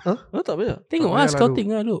 Hah? Rasa tak banyak. Tengok Tak lah payah lah, scouting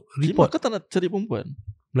lah duk. Report Report kau tak nak cari perempuan.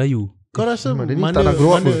 Melayu. Kau rasa Dia ni mana tak nak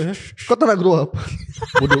grow up mana- Kau tak nak grow up.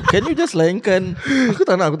 Bodoh. Can you just layankan Aku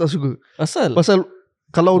tak nak, aku tak suka. asal? Pasal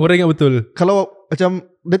kalau Orang ingat betul. kalau macam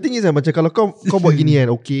the thing is macam kalau kau buat gini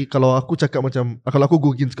kan, okay, kalau aku cakap macam kalau aku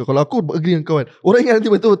go against kau, kalau aku agree dengan kau kan, orang ingat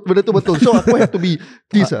nanti betul benda tu betul. So aku have to be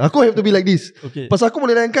this. Aku have to be like this. Okay. Pasal aku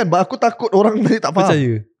boleh layankan, but aku takut orang nanti tak faham.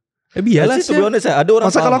 Percaya. Biarlah Actually, to be honest, ada orang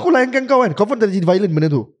Pasal kalau faham. aku layankan kau kan, confirm terjadi violent benda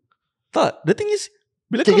tu. Tak, the thing is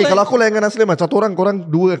bila Okay, kau kalau aku layankan Aslam, satu orang, korang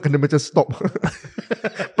dua kena macam stop.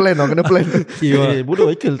 Plan lah, kena plan. bodoh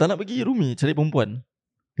Haikal tak nak pergi Rumi cari perempuan.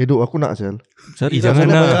 Hidup aku nak Asal. Cari Jangan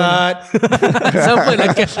lah. nak. Siapa yang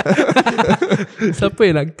nak cut? Siapa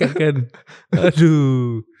yang nak cut kan?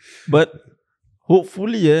 Aduh. But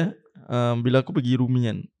hopefully bila aku pergi Rumi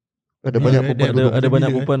kan, Ada banyak perempuan ada- tudung. ada banyak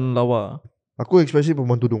bila, perempuan lawa. Aku especially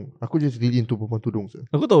perempuan tudung. Aku just really into perempuan tudung.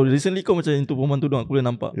 Aku tahu recently kau macam into perempuan tudung, aku boleh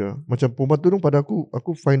nampak. Ya, macam perempuan tudung pada aku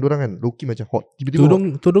find orang kan low-key macam hot. Tiba-tiba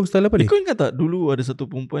hot. Tudung style apa ni? Kau ingat tak dulu ada satu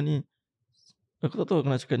perempuan ni, aku tak tahu aku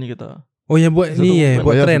nak cakap ni ke tak. Oh yang buat Satu ni perempuan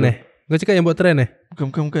buat bayar trend sudah. Kau cakap yang buat trend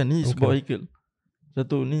Bukan ni Bukan. sebab Haikal.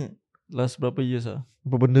 Satu ni last berapa years lah.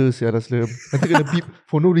 Apa benda si Aslam? Nanti kena beep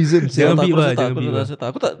for no reason. Jangan Tak, beep aku rasa lah, tak, jangan aku beep rasa tak.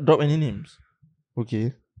 Aku tak drop any names.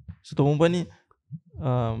 Okay. Satu perempuan ni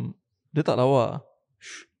dia tak lawa,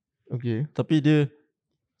 Okay. tapi dia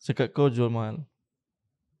cakap kau jual mahal.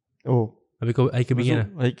 Oh. Habis kau I kebingit lah.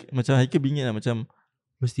 Macam Haikal bingit lah. Macam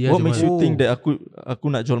Mesti lah what makes cuma- you think that aku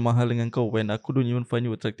nak jual mahal dengan kau when aku don't even find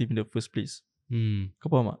you attractive in the first place? Kau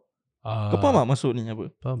faham tak? Kau faham tak masuk ni apa?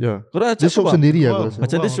 Ya. Kau dah Dia cakap shock apa? sendiri lah Faham. aku rasa.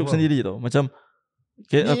 Macam dia Faham, shock faham. sendiri tau. Macam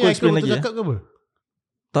okay, Ni aku yang explain kau lagi betul cakap ke apa?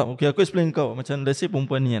 Tak, okay, aku explain kau. Macam let's say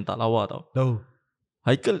perempuan ni yang tak lawa tau. Tahu.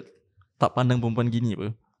 Haikal tak pandang perempuan gini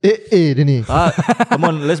apa. Dia ni. Tak, come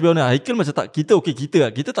on, let's be honest. Haikal macam tak, kita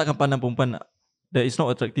tak akan pandang perempuan that is not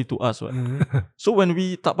attractive to us. What. So when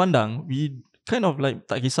we tak pandang, we kind of like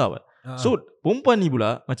tak kisah. What. So perempuan ni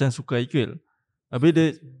pula macam suka Haikal. Habis dia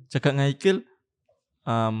cakap dengan Haikal,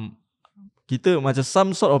 kita macam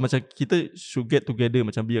some sort of macam kita should get together,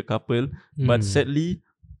 macam be a couple. But sadly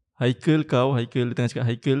Haikal dia tengah cakap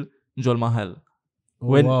Haikal jual mahal.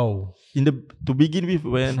 When wow. to begin with,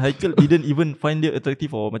 when Haikal didn't even find dia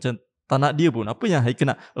attractive or macam tak nak dia pun, apa yang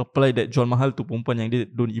Haikal nak apply that jual mahal tu perempuan yang dia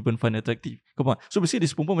don't even find attractive? Kau faham? So basically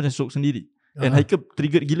this perempuan macam shock sendiri. And Haikal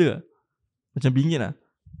triggered gila lah. Macam bingit lah.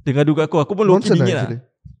 Dia ngadu kat aku pun low-key Nonsense bingit lah lah.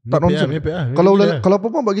 Tak nonsense. Mepek lah. Kalau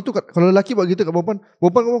perempuan buat gitu, kalau lelaki buat gitu kat perempuan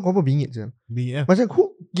confirm bingit je. Bingit lah. Macam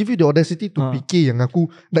who give you the audacity to fikir yang aku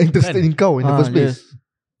nak interested in kau in the first place.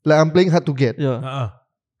 Like I'm playing hard to get.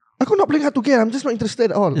 Aku not playing hard to get, I'm just not interested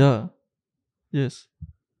at all. Yes.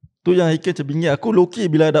 Tu yang Haikal macam bingit. Aku low-key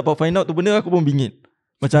bila dapat find out tu benda, aku pun bingit.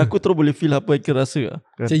 Macam aku terus boleh feel apa Haikal rasa.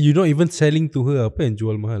 So you not even selling to her. Apa yang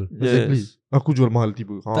jual mahal? Exactly. Aku jual mahal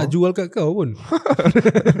tiba. Tak jual kat kau pun.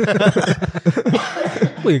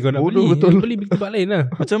 Apa yang kau nak beli? Betul. Beli tempat lain lah.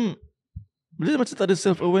 Macam bila macam tak ada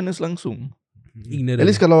self-awareness langsung. At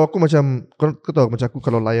least kalau aku macam, kau tahu macam aku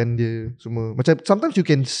kalau layan dia semua, macam sometimes you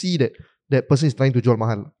can see that person is trying to jual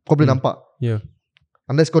mahal. Kau boleh nampak. Yeah.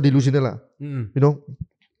 Unless kau delusional lah. You know.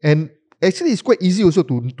 And actually it's quite easy also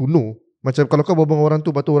to know. Macam kalau kau berbual dengan orang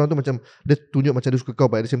tu, orang tu macam dia tunjuk macam dia suka kau,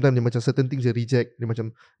 but at the same time dia macam certain things dia reject, dia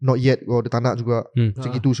macam not yet, dia tak nak juga. Macam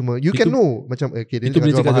gitu semua. You can know macam okay, dia itu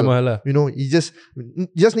boleh cakap mahal lah. You know, you just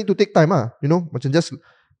need to take time lah. You know, macam just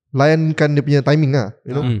layankan dia punya timing lah.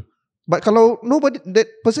 You know. But kalau that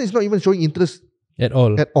person is not even showing interest at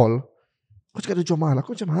all, kau cakap dia jual mahal,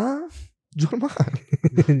 aku macam jual mahal.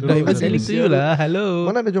 Not even selling to you lah. Hello.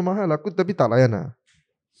 Mana ada jual mahal, aku tapi tak layan lah.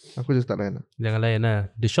 Aku just tak layan lah. Jangan layan lah.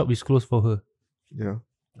 The shop is closed for her. Yeah.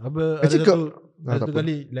 Ada satu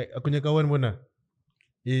kali like aku punya kawan pun lah,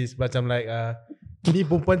 is macam like ni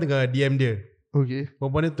perempuan tengah DM dia. Okay.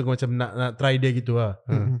 Perempuan dia tengah macam nak try dia gitu lah.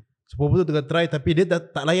 So perempuan tu tengah try, tapi dia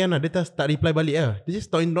tak layan lah. Dia tak reply balik lah. Dia just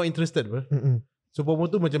not interested apa. So perempuan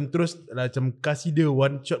tu macam terus macam kasih dia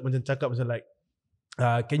one shot, macam cakap macam like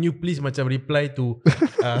can you please macam reply to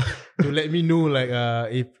let me know like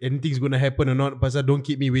if anything's gonna happen or not, pasal don't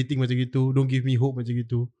keep me waiting macam gitu, don't give me hope macam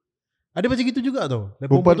gitu. Ada macam gitu juga tau. Like,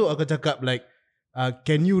 perempuan tu akan cakap like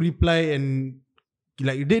can you reply, and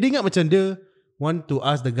like dia ingat macam dia want to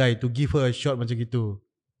ask the guy to give her a shot macam gitu.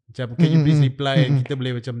 Macam can you please reply and kita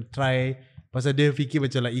boleh macam try, pasal dia fikir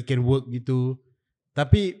macam like it can work gitu.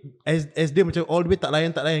 Tapi as dia macam all the way tak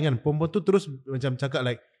layan kan, perempuan tu terus macam cakap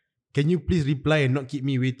like can you please reply and not keep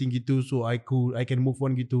me waiting gitu, so I can move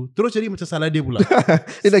on gitu. Terus jadi macam salah dia pula.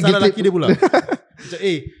 Salah laki dia pula.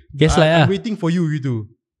 Macam I'm waiting for you gitu.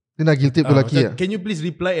 Dia nak guilty pula laki lah. Can you please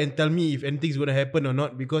reply and tell me if anything's gonna happen or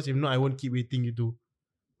not, because if not I won't keep waiting gitu.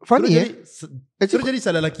 Funny terus jadi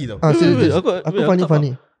salah laki tau. Aku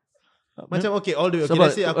funny. Macam okay all the way.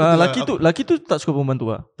 Sebab Okay, let's say laki tu tak suka perempuan tu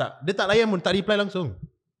lah. Tak, dia tak layan pun, tak reply langsung.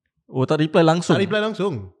 Oh, tak reply langsung. Tak reply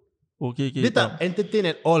langsung. Okay. Dia tak entertain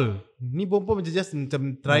at all. Ni perempuan macam just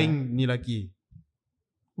macam trying ni laki.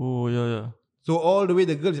 Oh ya. So all the way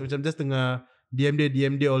the girl macam just tengah DM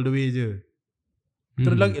dia all the way je.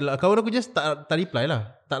 Terus lagi kawan aku just tak reply lah,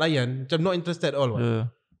 tak layan, macam not interested at all.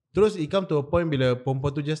 Terus it come to a point bila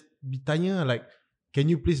perempuan tu just bertanya like can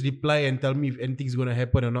you please reply and tell me if anything's gonna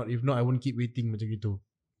happen or not, if not I won't keep waiting macam gitu.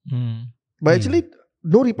 But actually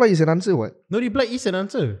no reply is an answer what? No reply is an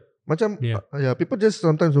answer. Macam people just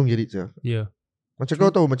sometimes don't get it je. Macam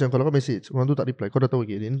kau tahu, macam kalau kau message orang tu tak reply, kau dah tahu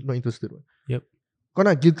dia not interested. Kau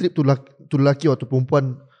nak guilt trip to lelaki atau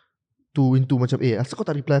perempuan to into macam asal kau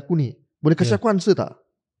tak reply aku ni, boleh kasih aku answer tak?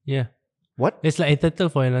 What? It's like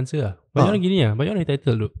entitled for an answer lah. Banyak orang gini lah. Banyak orang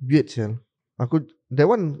entitled tu. Weird sial. Aku that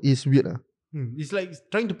one is weird lah. It's like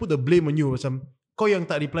trying to put the blame on you. Macam kau yang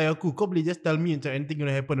tak reply aku, kau boleh just tell me macam anything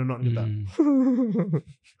gonna happen or not ke tak.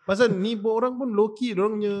 Pasal ni orang pun low key,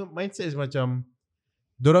 dorang punya mindset is macam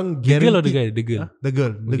dorang guarantee. The girl or the guy? The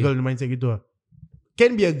girl. The girl mindset gitu lah.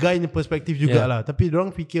 Can be a guy in perspective juga lah. Tapi dorang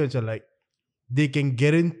fikir macam like they can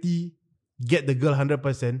guarantee get the girl 100%,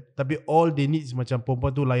 tapi all they need is macam perempuan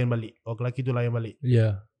tu layan balik, or lelaki tu layan balik.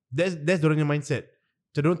 That's dorangnya mindset.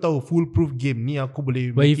 Macam dorang tahu foolproof game ni aku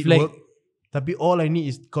boleh make it work, tapi all I need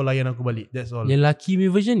is kau layan aku balik. That's all. Yang lelaki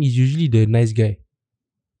version is usually the nice guy.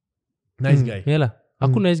 Nice guy. Yalah.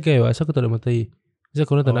 Aku nice guy. Asal aku tak ada matai, asal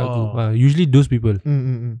korang tak nak aku. Usually those people.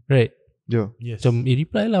 Right. Yes. Macam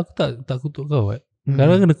reply lah. Aku tak kutuk kau.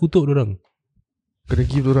 Kadang kena kutuk dorang. Kena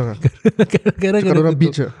give dorang lah. Kadang kena orang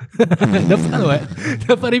bitch lah.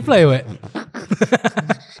 Dapat reply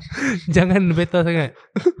Jangan beta sangat.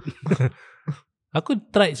 Aku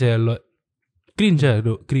tried je a lot. Cringe lah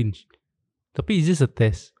duk. Cringe. Tapi it's just a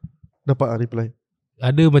test. Dapat reply.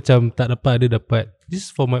 Ada macam tak dapat, ada dapat.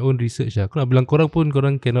 Just for my own research lah. Aku nak bilang korang pun,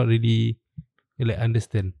 korang cannot really like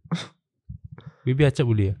understand. Maybe Acap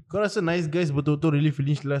boleh lah. Kau rasa nice guys betul-betul really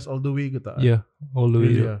finish last all the way ke tak? Yeah, all the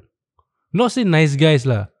way. Really, Not say nice guys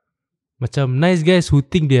lah. Macam nice guys who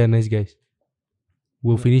think they are nice guys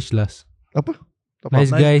will finish last. Apa? Nice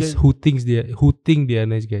guys who think they are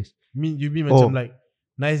nice guys. You mean macam like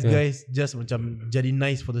nice guys just macam jadi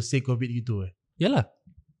nice for the sake of it gitu Yalah.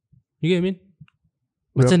 You get what I mean?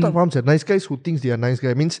 Aku Macam tak faham sah. Nice guys who thinks they are nice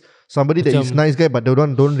guy means somebody that is nice guy but they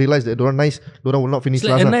don't realize that they are nice. They will not finish it's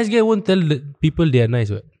like last. a nice guy won't tell the people they are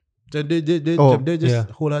nice, what? Macam dia Oh. just Yeah.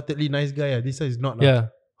 wholeheartedly nice guy lah. This one is not lah. Yeah,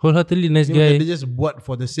 wholeheartedly nice Dia guy. just buat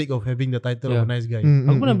for the sake of having the title Yeah. of a nice guy.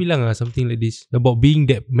 Aku pernah bilang lah something like this about being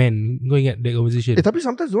that man. Kau ingat that conversation? Tapi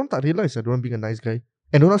sometimes diorang tak realize that diorang being a nice guy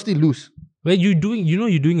and diorang still lose. Where you doing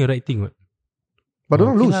the right thing, what? But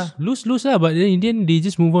diorang lose. Lose lah. But then in the end they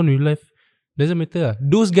just move on with life. Doesn't matter lah.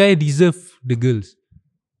 Those guys deserve the girls.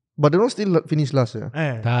 But diorang still finish last ya.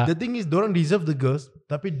 Tak. The thing is dorang deserve the girls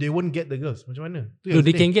tapi they won't get the girls. Macam mana? Tu No, yang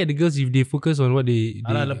they sedih. can get the girls if they focus on what they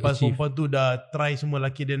Alah lepas achieve. perempuan tu dah try semua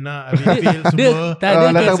lelaki dia nak, habis fail semua. Tak ada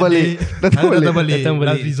datang kan balik. Datang balik. Datang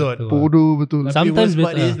balik. Last resort. Bodoh betul. Tapi Sometimes worst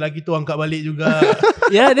part better. is lelaki tu angkat balik juga.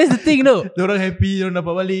 Yeah, that's the thing though. Diorang happy, diorang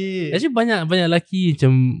dapat balik. Actually banyak lelaki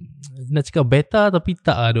macam nak cakap beta tapi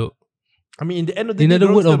tak lah duk. I mean in the end of the In day other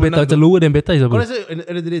word of beta, macam lower than beta is Kau apa? rasa at the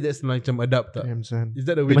end of the day that's macam adapt tak? Damn son. Is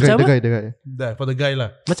that a win? Macam The apa? guy. For the guy lah.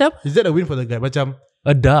 Macam Is that a win for the guy? Macam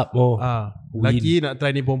adapt. Oh. Win. lelaki nak try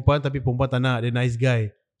ni perempuan tapi perempuan tak nak, dia nice guy.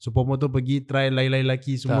 So perempuan tu pergi try lain-lain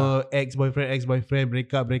lelaki semua, ex-boyfriend, break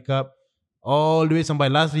up. All the way sampai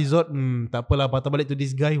last resort, tak apalah, patah balik to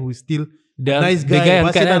this guy who is still nice the guy. angkat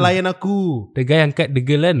Masih nak kan? layan aku. The guy angkat the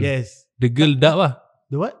girl kan? Yes. The girl adapt lah.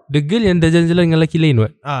 The what? The girl yang dah jalan-jalan dengan lelaki lain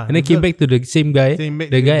what? And then the came girl- back to the same guy. same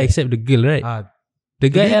back The to guy accept the girl, right? The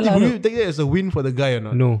guy Will lah. you take that as a win for the guy or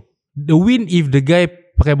not? No. The win if the guy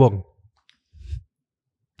pakai bong.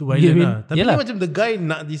 Tu You violent mean- lah. Tapi Yalah. macam the guy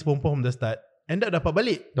nak this perempuan from the start, end up dapat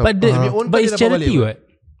balik. But own but time it's dia dapat charity balik, what?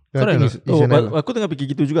 I think it's but aku tengah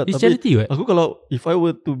fikir gitu juga. It's Tapi charity what? aku kalau if I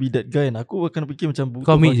were to be that guy, aku akan fikir macam butuh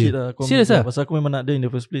Commit je. bangkit lah. Serious lah? Pasal aku memang nak dia in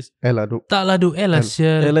the first place. Lah duk. Tak lah duk. L lah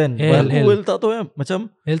sial. Ellen. L. Aku well tak tahu macam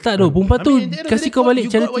L tak duk. Perempuan tu I mean, at the end of the kasih day, kau balik you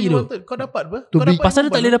got what charity you tu. wanted. Kau dapat apa? To Kau be- dapat Pasal dia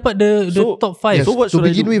tak boleh dapat the So- top 5. Yes, So what to should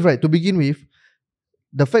I begin do? with, right? To begin with,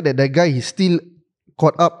 the fact that guy is still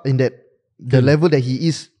caught up in that the level that he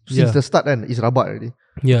is since Yeah. the start kan is rabat already.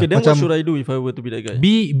 Yeah. Okay, then Macam- what should I do if I were to be that guy?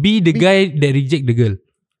 Be the guy that reject the girl.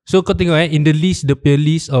 So kau tengok in the list, the peer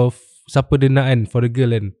list of siapa dia nak kan for the girl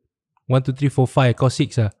kan. 1, 2, 3, 4, 5. Kau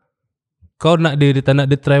 6 lah. Kau nak dia tak nak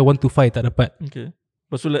dia try 1 to 5 tak dapat. Okay.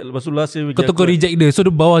 Lepas tu last year Kau tu kau reject dia. So dia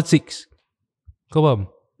bawah 6. Kau faham?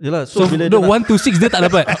 Yelah, So bila no, dia nak, 1 to 6 dia tak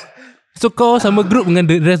dapat. So kau sama group dengan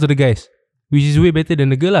the rest of the guys, which is way better than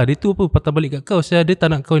the girl lah. Dia tu apa patah balik kat kau. Saya dia tak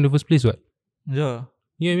nak kau in the first place what. yeah.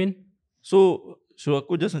 You know what I mean? So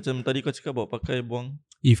aku just macam tadi kau cakap bawa pakai buang.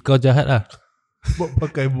 If kau jahat lah. Buat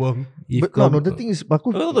pakai buang. If But kau no, the thing is aku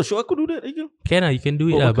Aku tak tahu, show aku do that Eagle. can lah, you can do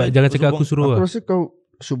it Oh, lah. pakai. But jangan Lepas cakap tu aku suruh aku lah. rasa kau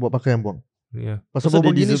should buat pakai yang buang. Yeah. Pasal Pasal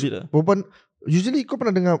perempuan dia gini deserve it lah. perempuan usually kau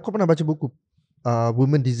pernah baca buku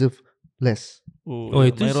women deserve less. Oh,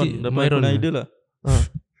 itu Myron, si dapat Myron Myron lah. idol lah.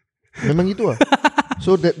 Memang gitu lah.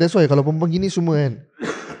 So that's why kalau perempuan gini semua kan,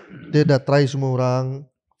 dia dah try semua orang.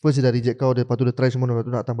 First dia dah reject kau, lepas tu dia try semua, lepas tu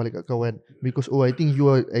nak datang balik kat kau kan. Because I think you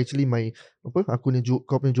are actually my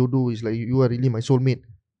kau punya jodoh is like you are really my soulmate.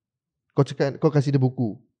 Kau cakap, kau kasih dia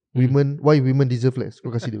buku Why women deserve less. Kau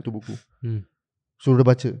kasih dia tu buku. Suruh dia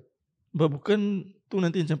baca. But bukan tu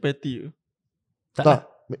nanti macam petty ke? Tak.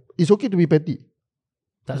 It's okay to be petty.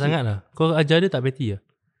 Tak sangat lah. Kau ajar dia tak petty lah.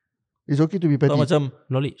 It's okay to be petty. Tak macam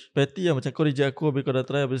Knowledge. petty lah. Macam kau reject aku, habis kau dah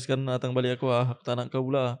try, habis sekarang nak datang balik aku, aku tak nak kau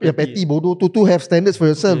pula. Ya petty bodoh tu have standards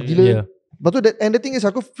for yourself. Okay. Gila. Yeah. Lepas tu and the thing is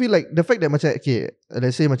aku feel like the fact that macam okay,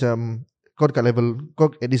 let's say macam kau dekat level,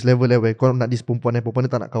 kau at this level where kau nak this perempuan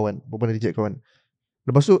ni tak nak kawan, perempuan ni reject kawan.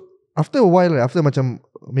 Lepas tu after a while, after macam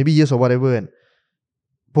maybe years or whatever kan,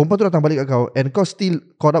 perempuan tu datang balik kat kau and kau still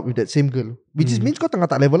caught up with that same girl, which is means kau tengah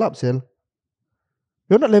tak level up sel.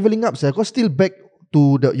 You're not leveling up sel. Kau still back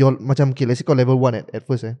to your macam okay, let's say kau level 1 at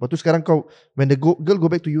first Lepas tu sekarang kau when the girl go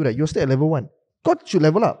back to you right, you're still at level 1. Kau should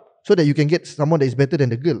level up so that you can get someone that is better than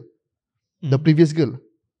the girl, the previous girl.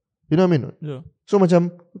 You know what I mean? Yeah. So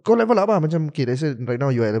macam kau level up lah. Macam okay, let's say right now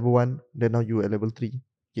you are at level 1, then now you at level 3.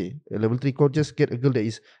 Okay, at level 3 kau just get a girl that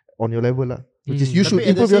is on your level lah, which is you should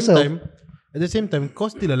Tapi improve yourself. At the same time, kau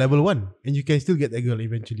still a level 1 and you can still get that girl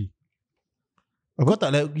eventually. Apa? Kau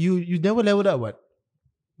tak you never leveled up what?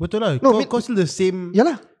 Betul lah. No, Kau still the same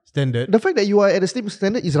Yalah, standard. the fact that you are at the same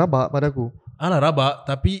standard is rabak pada aku. Alah rabak,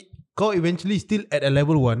 tapi kau eventually still at a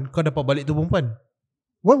level 1, kau dapat balik tu perempuan.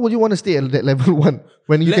 Why would you want to stay at that level 1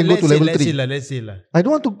 when you can go to level 3? Let's say lah. I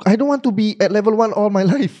don't want to be at level 1 all my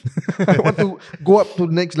life. I want to go up to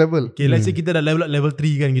the next level. Okay, let's say kita dah level up level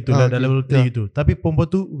 3 kan gitu lah, dah okay. level 3 gitu. Tapi perempuan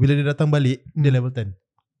tu bila dia datang balik, dia level 10.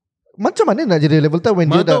 Macam mana nak jadi level 10 when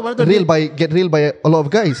dia dah get railed by a lot of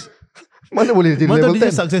guys? Mana boleh jadi Mana level dia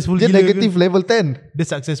 10? successful Dia gila negative ke? level 10. Dia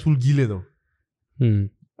successful gila tau.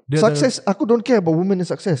 Success, aku don't care about women and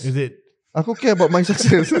success. Is it? Aku care about my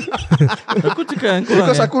success. Aku cakap dengan korang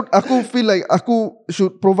Because aku feel like aku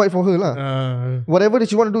should provide for her lah. Whatever that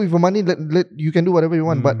you want to do with your money, let you can do whatever you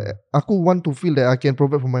want. But aku want to feel that I can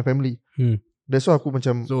provide for my family. That's why aku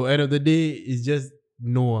macam So end of the day, it's just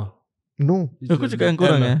no. no. Aku cakap dengan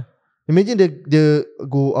korang Imagine dia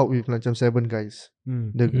go out with macam 7 guys.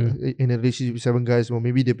 In a relationship with 7 guys, or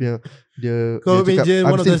maybe dia Kau dia imagine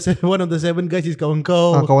cakap, one of the 7 guys is kawan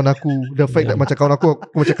kau. kawan aku. The fact that macam kawan aku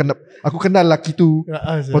macam aku kenal lelaki tu.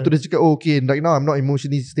 Lepas tu dia cakap, oh okay, right now I'm not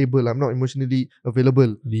emotionally stable, I'm not emotionally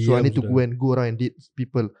available, so I need to go around and date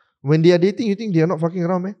people. When they are dating, you think they are not fucking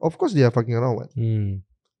around, man? Of course they are fucking around, man.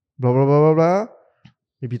 Blah blah blah blah blah.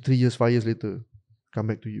 Maybe 3 years 5 years later,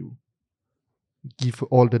 come back to you, give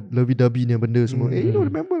all the lovey-dovey ni benda semua. You know,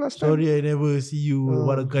 remember last time? Sorry, I never see you.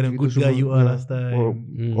 What a kind of good gitu guy semua. you are last time.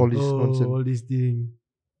 All this nonsense. All these things.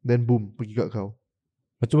 Then boom, pergi kat kau.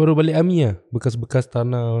 Macam baru balik army lah. Bekas-bekas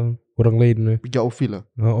tanah orang lain. Pergi outfield lah,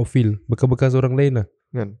 Outfield. Bekas-bekas orang lain lah.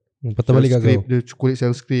 kan? Patah balik kat kau. Dia kulit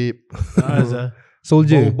sell script.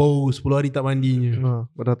 Soldier. Bau 10 hari tak mandinya.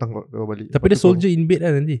 Datang kau balik. Tapi dia soldier in bed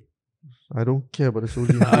lah nanti. I don't care about the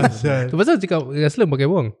soldier. Tu pasal cakap Aslam pakai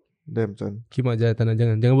buang. Damn son. Kimak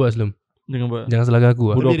jangan buat Aslam. Jangan buat. Jangan salahkan aku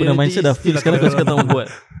lah. Bodoh, aku dah mindset dah fix. Sekarang kau cakap tak mau buat.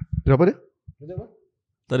 Kenapa dia?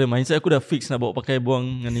 Tak ada, mindset aku dah fix nak bawa pakai buang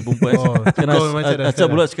dengan ni perempuan. Sekarang Acap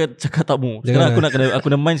pula cakap tak mau. Sekarang aku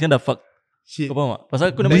dah mind sekarang dah fuck. Shit. Kau faham tak? Pasal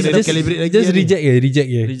aku dah Next mindset time dah calibrate lagi Just ni. reject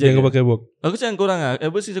je. Jangan je. pakai buang. Aku cakap dengan korang lah,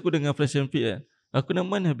 ever since aku dengar Fresh&Fit kan, aku dah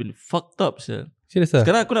mind have been fucked up sel. Serius lah.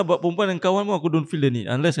 Sekarang aku nak buat perempuan dengan kawan pun aku don't feel the need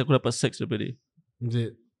unless aku dapat sex daripada dia. Is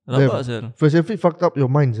it? Nampak sel. Fresh&Fit fucked up your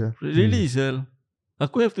mind sah. Really sel.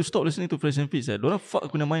 Aku have to stop listening to Fresh&Fit sel. Diorang fuck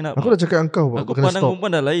aku nak mind up. Aku dah cakap dengan kau, Aku kena pandang stop.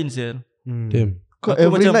 perempuan dah lain sel. Damn. Kau Aku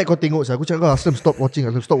every macam- night kau tengok sah. Aku cakap kau Aslam stop watching.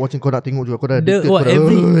 Aslam stop watching. Kau nak tengok juga. Kau dah The, addicted. what, kau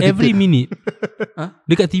dah, every minute.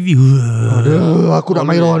 Dekat TV. Aku nak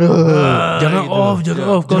main raw. Jangan off.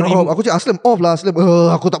 Kau Jangan off. Aku cakap Aslam off lah Aslam.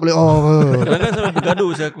 Aku tak boleh off. Kadang-kadang sampai bergaduh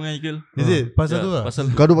saya aku dengan Iqbal. Is it? Pasal tu lah. Pasal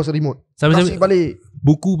Gaduh pasal remote. Sampai Kasih balik.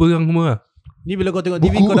 buku pegang semua lah. Ni bila kau tengok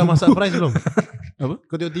TV kau dah masak fries belum? Apa?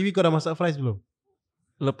 Kau tengok TV kau dah masak fries belum?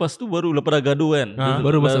 lepas tu baru lepas dah gaduh kan.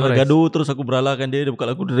 Baru masak fries. gaduh terus aku beralahkan dia buka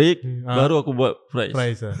lagu Drake, baru aku buat fries.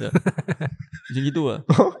 Fries lah. Ya. Macam gitu lah.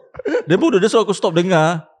 Dia bodoh, dia suruh aku stop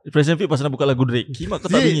dengar Fresh&Fit pasal nak buka lagu Drake. Kimak kau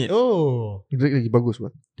tak bingit. Oh. Drake lagi bagus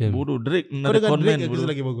man. Damn. Bodoh, Drake Kau ada dengan conman Drake bodoh.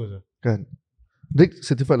 lagi bagus lah. Kan. Drake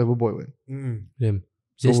certified lover boy man. Damn.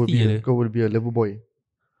 Kau will be a lover boy.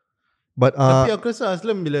 But Tapi aku rasa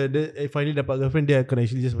Aslam bila dia finally dapat girlfriend, dia akan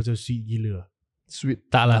actually just macam sweet gila. sweet.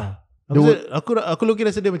 Tak lah. Aku lagi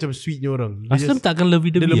rasa dia macam sweetnya orang. Dia Aslam just- tak akan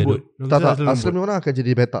lovey dia dovey lembut. lah. Tak Aslam ni orang akan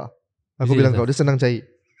jadi beta. Aku Serious bilang ah? kau dia senang cair.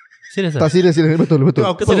 Serius Tak lah. serius betul.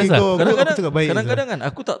 Aku Serius tahu lah. kau cakap baik. Kadang-kadang kan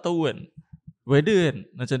aku tak tahu kan whether kan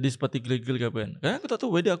macam this particular girl ke apa kan. Kadang aku tak tahu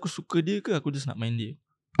whether aku suka dia ke aku just nak main dia.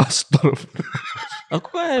 Astagfirullah. Aku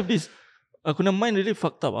kan have this, aku nak mind really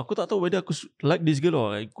fucked up. Aku tak tahu whether aku like this girl or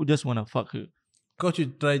aku just wanna fuck her. Kau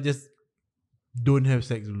should try just don't have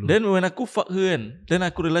sex dulu. Then when aku fuck her kan, then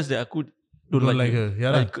aku realise that aku don't like her.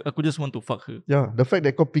 Yalah. Aku just want to fuck her. Yeah, the fact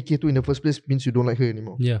that kau fikir tu in the first place means you don't like her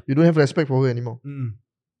anymore. Yeah. You don't have respect for her anymore.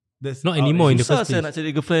 That's Not anymore in the Susah first saya place. nak cari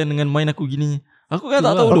girlfriend dengan main aku gini. Aku kan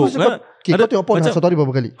tak Itulah. tahu Aku tu. rasa kau, okay, ada- kau tengok porn macam- satu hari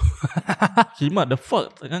berapa kali? Kimak the fuck.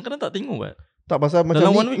 Kadang-kadang tak tengok kan. Tak pasal macam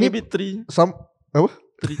Dalam ni, one week ni maybe 3 some times.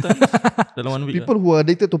 Dalam one week people who are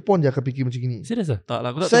addicted to porn je akan fikir macam gini. Serius lah. Tak lah,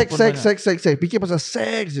 aku tak Sex, tengok porn sex, banyak. sex. Fikir pasal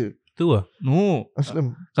sex je. Tu lah. No.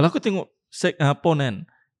 Aslam. Kalau aku tengok porn kan,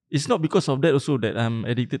 it's not because of that also that I'm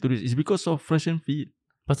addicted to this. It's because of Fresh&Fit.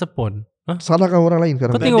 Pasal porn. Salahkan orang lain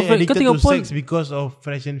sekarang. Kau tengok- addicted tengok to porn. sex because of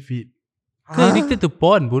Fresh&Fit. Kau addicted to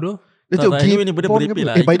porn bodoh. Dia tengok Anyway game ni benda porn merepek ke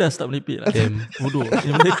lah. apa? Aku dah start merepek lah. Damn. Bodoh.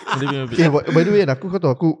 Ini benda merepek. Okay, by the way kan, kau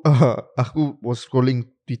tahu aku was scrolling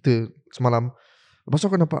Twitter semalam. Lepas tu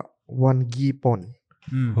aku nampak one gay porn.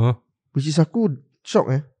 Huh? Which is aku shock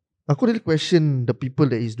Aku really question the people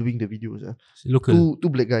that is doing the videos Local.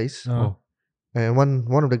 Two black guys. Oh. And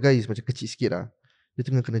one of the guys macam kecil sikit lah. Dia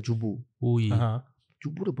tengah kena jubu. Ui.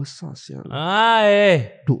 Jubu dia besar sial.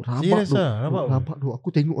 Duk rabak Serious duk. lah, rabak. Rabak duk. Aku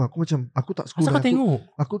tengok aku macam aku tak scroll. Asal kau tengok?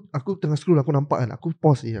 Aku tengah scroll aku nampak kan. Aku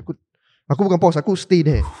pause Aku bukan pause, aku stay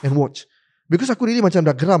there and watch. Because aku really macam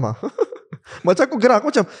dah geram Macam aku geram, aku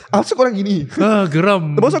macam asal korang gini.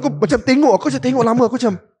 Geram. Lepas tu aku macam tengok lama aku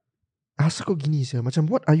macam asal kau gini sial. Macam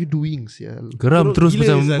what are you doing sial. Geram terus Gila,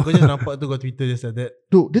 macam Zah, kau just nampak tu kat Twitter just like that.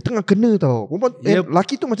 Duk, dia tengah kena tau. Perempuan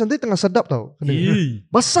laki tu macam dia tengah sedap tau. Kena.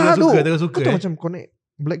 Besar Tengah tu. suka, Kau tahu macam connect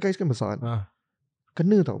black guys kan besar kan.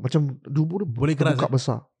 Kena tau. Macam dubur dia Boleh keras, buka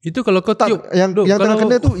besar. Itu kalau kau Tak, tiup yang Duk, tengah kalau-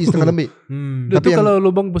 kena tu is tengah lembik. Dia Tapi tu yang- kalau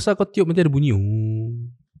lubang besar kau tiup nanti ada bunyi.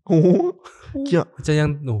 Oh. Kia. Macam yang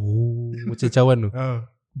macam cawan tu.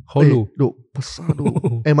 Hollow. Duk, besar tu.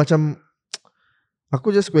 Macam aku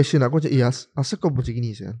just question, aku macam asal kau macam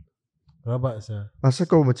gini sial? Rabak sah. Asal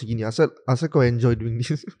kau macam gini? Asal kau enjoy doing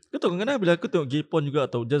this? Kau tahu kadang-kadang bila aku tengok gay porn juga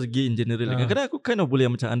atau just gay in general, kadang-kadang aku kind of boleh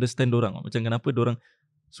macam understand dorang, macam kenapa dorang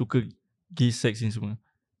suka gay sex ni semua.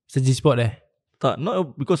 Macam G-spot Tak,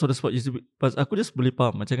 not because of the sport, but aku just boleh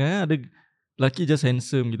faham. Macam kadang-kadang ada lelaki just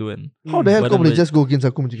handsome gitu kan. How the hell kau Badan boleh baik. just go against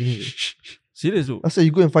aku macam gini? Serius tu. Asal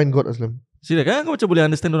you go and find God Aslam? Serius kan aku macam boleh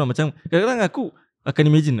understand orang. Macam kadang-kadang aku akan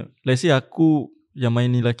imagine, let's say aku yang main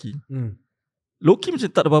ni lelaki, Loki macam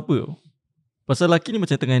tak ada apa-apa tau. Pasal lelaki ni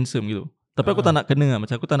macam tengah handsome gitu. Tapi aku tak nak kena lah.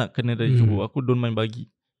 Macam aku tak nak kena dari subuh. Aku don't mind bagi.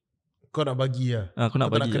 Kau nak bagi lah. Aku nak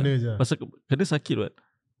Kau tak bagi nak kena lah. je. Pasal kena sakit kan.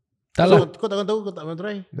 Tak lah. Kau takkan tahu, kau tak pernah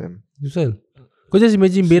try. Damn. Susah. Kau just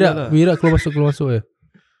imagine Sial lah. berak keluar masuk je.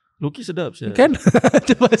 Loki sedap sial. Kan?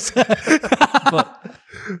 Macam pasal. But,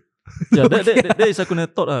 yeah, that is aku punya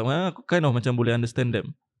thought lah. Aku kind of macam boleh understand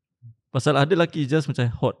them. Pasal ada lelaki just macam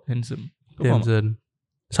hot, handsome. Kau faham tak? Damn,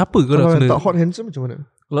 siapa kau Kalau nak yang kena? tak hot handsome macam mana?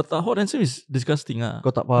 Kalau tak hot, handsome is disgusting lah.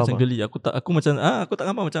 Kau tak faham Macam lah. geli. Aku macam aku tak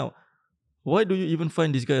faham macam, why do you even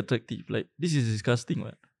find this guy attractive? Like this is disgusting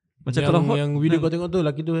right? Macam kalau hot yang video kau tengok tu,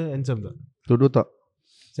 lelaki tu handsome tak? Dua-dua tak?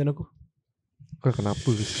 Send aku. Kau kenapa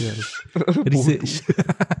sial? Research.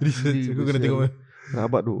 Aku kena tengok.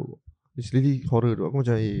 Rabat tu. It's really horror tu. Aku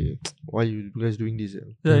macam why you guys doing this?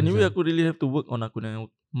 Yeah, anyway aku really have to work on aku punya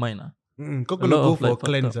mind lah. Kau A kena lot go of for like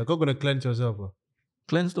cleanse fucked lah. Kau kena cleanse yourself lah.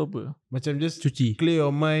 Cleanse tu apa? Macam just Cuci. clear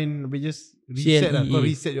your mind. Habis just reset lah. Kau CLEA.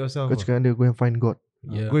 reset yourself Kau lah. cakap dia go and find God.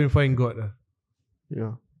 Yeah. Go and find God lah.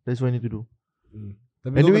 Yeah. That's what I need to do.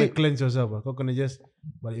 Tapi Anyway- kau kena cleanse yourself lah. Kau kena just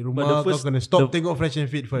balik But rumah. the Kau first- kena stop the- tengok Fresh and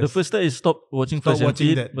Fit first. The first step is stop watching Stop Fresh and watching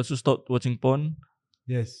Fit. that. Lepas tu stop watching porn.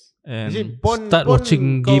 Yes. And Actually, porn, Start porn watching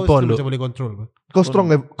kau gay porn still tu. macam boleh control apa? Kau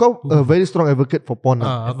kau a very strong advocate for porn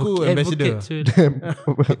lah. Aku ambassador.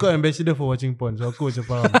 Aku ambassador for watching porn. So aku macam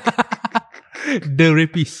faham. The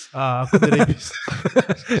rapist. Aku therapist.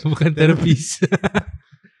 Bukan therapist.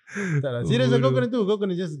 Tak lah. Serius kau kena tu. Kau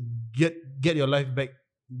kena just get your life back.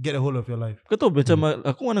 Get a hold of your life. kau tahu macam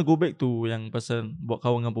aku wanna go back to yang pasal buat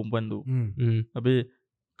kawan dengan perempuan tu. Habis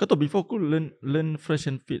kau tahu before aku learn Fresh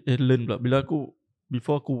and Fit, learn pula.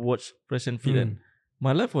 Before aku watch Fresh and Fit kan,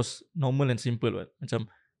 my life was normal and simple kan. Macam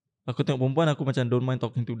aku tengok perempuan, aku macam don't mind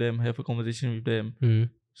talking to them, have a conversation with them.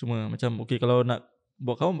 Semua macam okay, kalau nak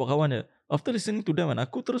buat kawan je. After listening to them kan,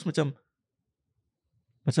 aku terus macam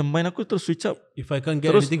mind aku terus switch up. If I can't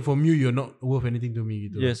get Terus- anything from you, you're not worth anything to me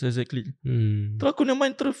gitu. Yes, exactly. Hmm. Terus aku punya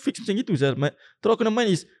mind terus fix macam gitu. Terus aku punya mind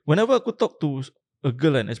is, whenever aku talk to a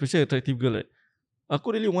girl kan, especially attractive girl kan,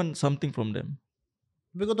 aku really want something from them.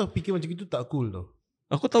 Tapi kau tahu fikir macam itu tak cool tau.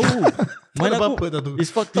 Aku tahu mind aku apa tau tu.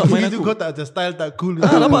 is fucked up. Mind Itu aku kau tak macam style tak cool.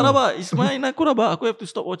 rabak. Is mind aku rabak. Aku have to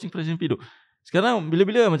stop watching Fresh and Fit tu. Sekarang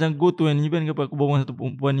bila-bila macam go to an event ke apa, aku bawa satu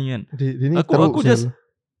perempuan ni kan, Dia ni Aku- teruk aku sial. just-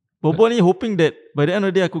 perempuan ni hoping that by the end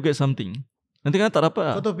of the day aku get something. Nanti kan tak dapat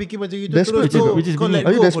lah. Kau tahu fikir macam itu Desperate terus which is kau let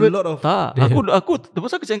Are you go for a desperate? lot of Tak, aku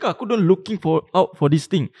lepas aku cakap aku don't looking out for this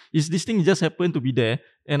thing. Is this thing just happen to be there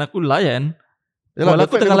and aku layan. Yalah, Walau the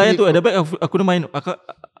aku fact tengah dia layan tu, pergi- at the back aku dah main.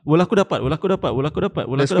 Walau aku dapat.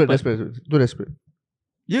 Desperate. Tu desperate.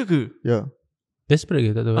 Ya ke? Yeah. Desperate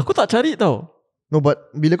ke tak tahu. Aku tak cari tau. No,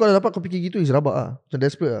 but bila kau dah dapat kau fikir gitu is rabak lah. Macam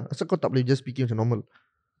desperate lah. Asal kau tak boleh just fikir macam normal.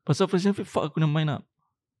 Pasal Fresh and Fit fuck aku nak main up.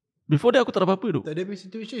 Before that aku tak ada apa-apa tu. Tak ada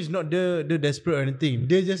situation is not the desperate or anything.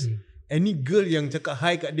 Dia just any girl yang cakap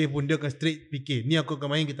hi kat dia pun dia akan straight fikir ni aku akan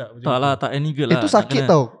main ke tak. Macam Tak tu. lah, tak any girl lah. Itu tak sakit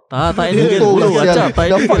kena. tau. Tak any Itu girl. Bodoh sial. acap. Tak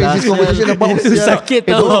The any fuck girl is lah. this conversation about? Itu sial? sakit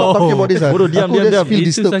Don't tau. stop talking about this lah. Bodoh, diam. Aku just feel Itu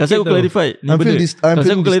disturbed. sakit Kasih aku tau. clarify. Ni I'm benda. feeling Kasih aku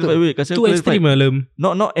disturbed. clarify. Wait, kasih Itu aku clarify. ekstrim lah Lem.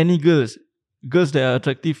 Not any girls. Girls that are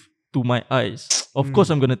attractive to my eyes. Of course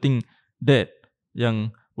I'm gonna think that.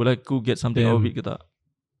 Yang will aku get something out of it ke tak.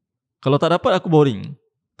 Kalau tak dapat aku boring.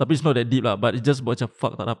 Tapi it's not that deep lah. But it's just buat macam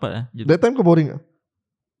fuck tak dapat gitu. That time kau boring tak?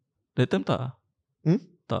 That time tak.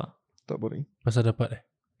 Tak. Tak boring. Pasal dapat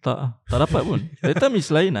Tak dapat pun. That time is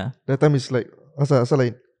lain lah. That time is like asal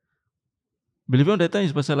lain. Believe me, that time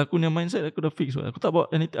is pasal aku punya mindset aku dah fix. Aku tak buat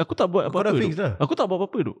anything. Aku tak buat Kau apa-apa dah fix tu. dah. Aku tak buat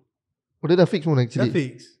apa-apa tu. Oh, dia dah fix pun Dah actually.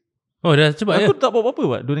 fix. Oh dah cepat ya. Aku tak buat apa-apa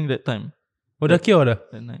buat during that time. Oh dah cure dah.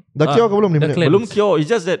 That night. Dah kira kau belum ni? dah Banyak? clear. Belum cure. It's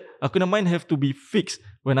just that aku punya mind have to be fixed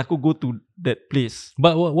when aku go to that place.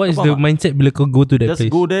 But what is Kau the faham mindset bila kau go to that Just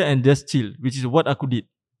place? go there and just chill. Which is what aku did.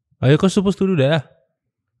 Are you supposed to do that lah?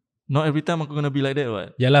 Not every time aku gonna be like that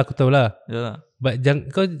what. Yalah aku tahu lah. Yalah. But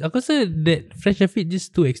aku rasa that Fresh and Fit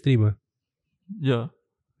just too extreme lah. Ya.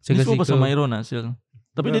 Saya Ni kasi semua pasal kau. Myron lah sial.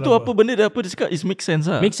 Tapi Dah dia tu lah, apa benda dia apa dia cakap is make sense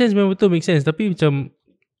lah. Make sense memang betul make sense. Tapi macam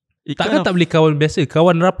It takkan kind tak of- boleh kawan biasa.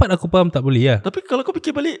 Kawan rapat aku faham tak boleh lah. Tapi kalau kau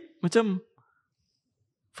fikir balik macam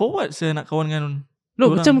for what saya nak kawan dengan No,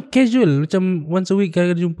 orang. macam casual. Macam once a week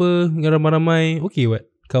kadang-kadang jumpa dengan ramai-ramai. Okay what?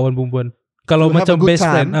 Kawan perempuan. Kalau To have macam a good best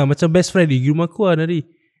time. friend. Macam best friend di rumah aku lah Nari.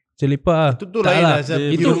 Macam lepak lah. Itu tu Tak lain lah. lah. Siap. Dia-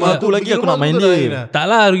 Pergi itu rumah aku lagi pergi aku rumah nak main tu dia. lain lah. Tak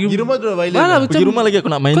lah. Pergi rumah tu dah violent Malah lah. macam pergi rumah lagi aku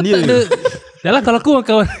nak main kau dia. tak ada. Dah lah kalau aku dengan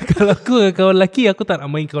kawan kalau aku dengan kawan lelaki aku tak nak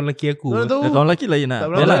main kawan lelaki aku. Mana tahu? Kawan lelaki lain lah. Tak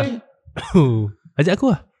Dia pernah lelaki. main. Ajak aku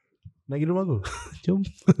lah. Nak pergi rumah aku. Jom.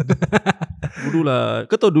 Dulu lah.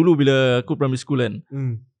 Kau tahu dulu bila aku primary school kan.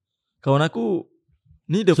 Kawan aku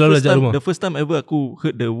ni Selalu ajak rumah. the first time ever aku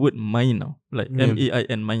heard the word main tau. Like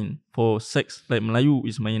M-A-I-N main. For sex. Like Melayu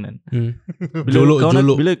is main kan. Jolok.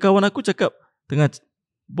 Bila kawan aku cakap tengah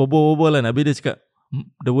bobol-bobol kan. Habis dia cakap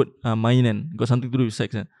the word main kan. Got something to do with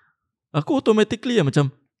sex kan. Aku automatically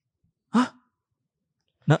macam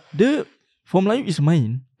nak dia for Melayu is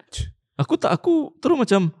main. Aku terus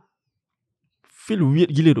macam feel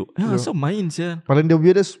weird gila tu. Asal main sia. Paling the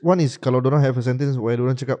weirdest one is kalau dorang have a sentence where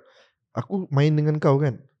dorang cakap aku main dengan kau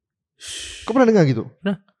kan. Kau pernah dengar gitu?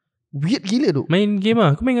 Pernah. Weird gila tu. Main game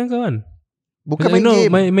lah. Aku main dengan kawan. Bukan main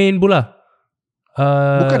game. Main bola.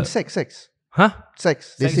 Bukan sex. Hah?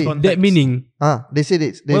 Sex. They Sex say. context. That meaning. They say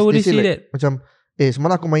that. Why would they say like, that? Macam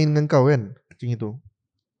semalam aku main dengan kau kan. Macam itu.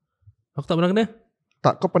 Aku tak pernah kena.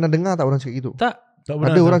 Tak, kau pernah dengar tak orang cakap gitu? Tak. Tak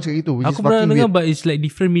Ada orang cakap gitu, which Aku is pernah fucking dengar weird. but it's like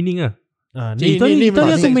different meaning lah. Ni Itu hari memang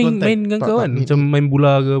aku sex main contact. dengan Tak, kau tak, kan. ni- Macam main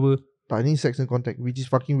bola ke apa. Tak, ni sex and contact, which is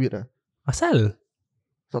fucking weird lah. Asal?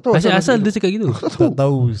 Tak tahu Asal orang dia cakap gitu. Aku tak tahu. Tak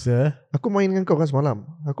tahu sah. Aku main dengan kau kan semalam.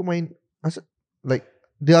 Aku main like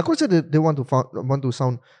aku rasa they want to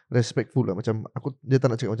sound respectful lah. Macam dia tak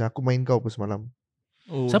nak cakap macam aku main kau apa semalam.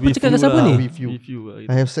 Oh, Siapa with cakap you kat siapa lah. ni? With you lah.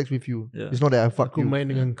 I have sex with you. Yeah. It's not that I fuck Aku you. main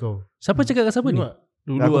dengan kau. Siapa cakap kat siapa ni?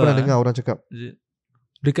 Dulu Aku lah. pernah dengar orang cakap Is it?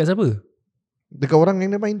 Dekat siapa? dekat orang yang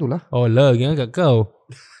dia main tu lah. Oh lah, ingat kat kau.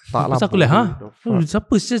 Tak lah. Pasal aku lihat, bodoh, the Oh, fuck.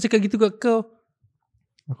 siapa sih cakap gitu kat kau?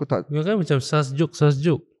 Aku tak Ingat kan macam sus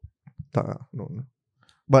joke. tak lah. No.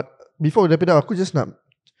 But before daripada aku just nak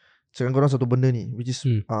cakap korang satu benda ni, which is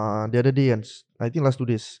the other day kan, I think last 2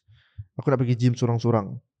 days aku nak pergi gym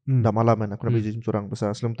sorang-sorang. Dah malam kan, aku nak pergi gym sorang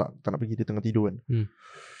pasal Aslam tak nak pergi, dia tengah tidur kan.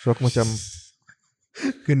 So aku macam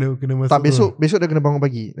Kena masuk. tak, besok dia kena bangun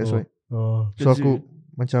pagi. That's why. So aku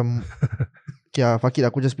macam fuck it,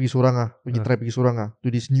 aku just pergi sorang lah. Try pergi sorang lah to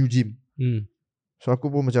this new gym. So aku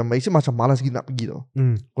pun macam macam malas gila nak pergi tau.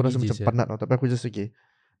 Aku rasa Pergi macam je, penat tau. Tapi aku just okay,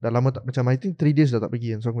 dah lama tak, macam I think 3 days dah tak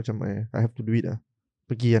pergi kan. So aku macam I have to do it lah.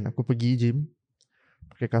 Pergi kan, aku pergi gym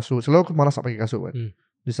pakai kasut. Selalu aku malas nak pakai kasut kan.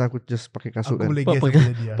 This time aku just pakai kasut Aku kan. boleh Pak guess pakai-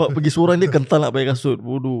 apa jadi. Pak pergi seorang dia kental nak pakai kasut.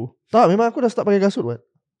 Bodoh. Tak, memang aku dah start pakai kasut kan.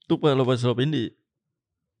 Tu pun kalau pasal pendek.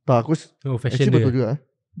 Tak, aku Oh, fashion actually betul dia. juga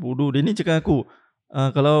Bodoh. Dia ni cakap aku,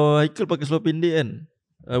 kalau Haikal pakai seluar pendek kan,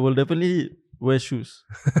 I will definitely wear shoes.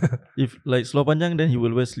 If like seluar panjang, then he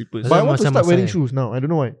will wear slippers. But I want to start Masa-masa wearing eh. shoes now. I don't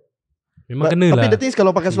know why. Memang But, kena tapi lah. the thing is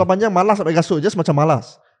kalau pakai seluar panjang malas nak pakai kasut. Just macam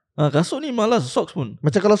malas. Kasut ni malas, socks pun.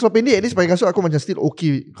 Macam kalau seluar pendek at least pakai kasut aku macam still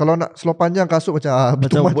okay. Kalau nak seluar panjang kasut macam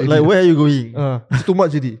Macam too much like jadi. where are you going? It's too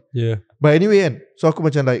much jadi. Yeah. But anyway kan, so aku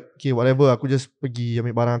macam like okay whatever, aku just pergi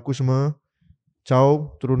ambil barang aku semua,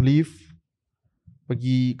 ciao, turun lift,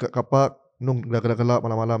 pergi kat kapak, minum gelap-gelap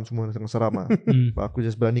malam-malam semua sangat seram lah. But aku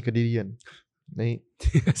just berani ke diri kan, naik.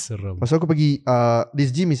 Seram. Pasal aku pergi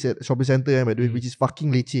this gym is at shopping center kan by the way, which is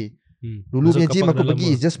fucking leceh. Dulu Masuk punya gym kapak aku dalam pergi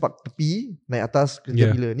lah. is just park tepi, naik atas kerja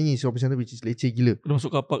Yeah. gila. Ni shopping center which is leceh gila. Dah masuk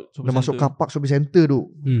kapak. Dah masuk kapak shopping center tu.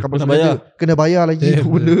 Kapak Kena shopping bayar. center, kena bayar lagi Yeah, tu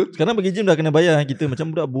benda. Sekarang pergi gym dah kena bayar kita. Macam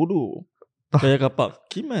budak bodoh. Bayar kapak.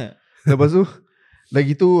 Kimat. Lepas tu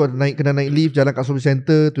lagi tu kena naik lift jalan kat shopping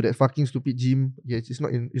center to that fucking stupid gym. Yeah, it's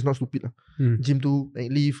not stupid lah. Gym tu naik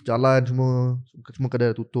lift, jalan semua kedai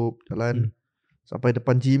dah tutup, jalan sampai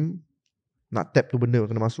depan gym, nak tap tu benda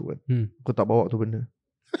kena masuk kan. Aku tak bawa tu benda.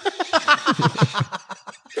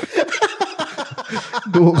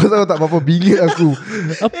 Duk, kau tahu tak berapa bingit aku.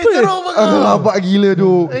 Apa? Aku labak gila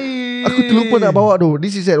duk. Aku terlupa nak bawa tu.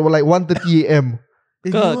 This is at like 1:30 AM.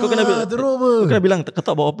 Kau kena teruk apa? Kau kena bilang kau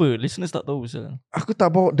tak bawa apa. Listeners tak tahu pasal. Aku tak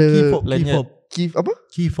bawa Key the fob. key apa?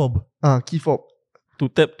 Key fob. Key fob. To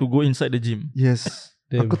tap to go inside the gym. Yes.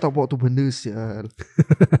 Damn. Aku tak bawa tu benda sial.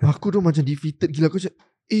 Aku tu macam defeated gila. Aku cakap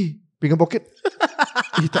pegang poket.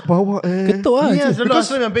 Tak bawa Ketuk lah. Ni je. selalu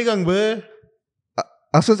Asal yang pegang ber.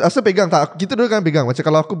 Asal pegang tak. Kita dulu kan pegang. Macam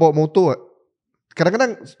kalau aku bawa motor,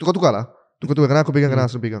 kadang-kadang tukar-tukar lah. Tukar-tukar. Kadang aku pegang, kadang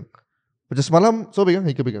Asal pegang. Macam semalam so pegang,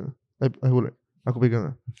 Haikal pegang. I hold it. Aku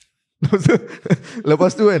pegang lah.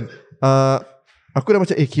 Lepas tu kan Aku dah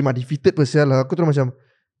macam Kimak defeated pasal lah. Aku terus macam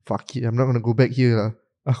fuck it, I'm not gonna go back here lah.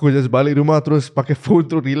 Aku just balik rumah terus pakai phone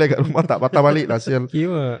terus relax kat rumah, tak patah balik lah sial.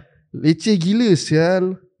 Kimak. Leceh gila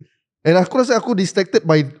sial. And aku rasa aku distracted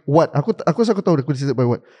by what? Aku rasa aku tahu aku distracted by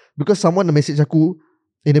what? Because someone message aku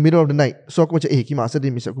in the middle of the night. So aku macam Kimak asal dia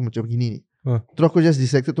message aku macam begini ni. Terus aku just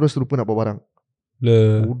distracted terus lupa nak bawa barang.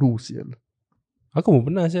 Bodoh sial. Aku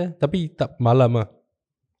pun pernah saya, tapi tak malam lah.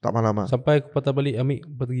 Tak malam lah. Sampai aku patah balik ambil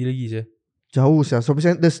pergi lagi saya. Jauh sial. Shopping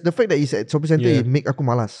center, the fact that it's at shopping center it make aku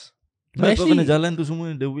malas. Kau kena jalan tu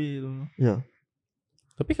semua the way tu. Yeah.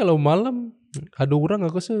 Tapi kalau malam ada orang,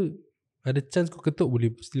 aku rasa ada chance kau ketuk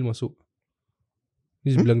boleh still masuk.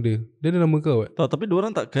 Ni bilang dia ada nama kau kan? Tak, tapi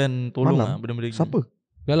diorang takkan tolong lah benda-benda gini. Siapa?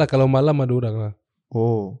 Yalah kalau malam ada orang lah.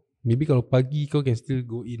 Oh. Maybe kalau pagi kau can still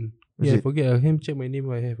go in. Yeah, I forget I have check my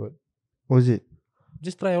name I have what. Oh is it?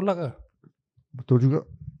 Just try your luck lah. Betul juga.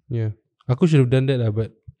 Yeah. Aku should have done that lah,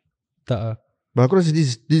 but tak lah. But aku rasa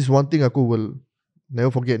this is one thing aku will never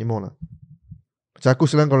forget anymore lah. Macam aku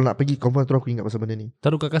sekarang kalau nak pergi confirm terus aku ingat pasal benda ni.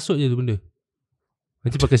 Taruh kat kasut je tu benda.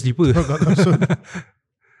 Nanti pakai slipper. Kat kasut.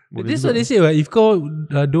 That's what they say right? If kau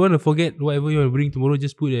don't want to forget whatever you want to bring tomorrow,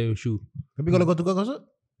 just put at your shoe. Tapi kalau kau tukar kasut,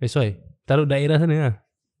 That's why taruh daerah sana lah.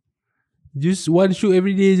 Just one shoe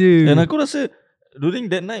every day je. Dan aku rasa during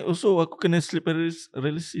that night also aku kena sleep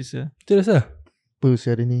paralysis ya. Serius lah? Apa sih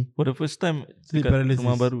hari ni? For the first time Sleep dekat paralysis.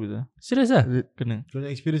 rumah baru je. Serius lah? Kena. kau punya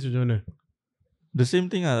experience macam mana? The same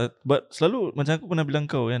thing lah. But selalu macam aku pernah bilang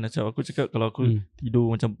kau kan, macam aku cakap kalau aku tidur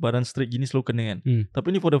macam badan straight gini selalu kena kan. Tapi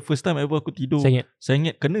ni for the first time ever aku tidur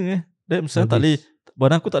Sangat kena Dan misalnya tak boleh,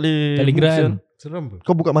 badan aku tak boleh gerak kan? Seram apa?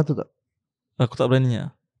 Kau buka mata tak? Aku tak berani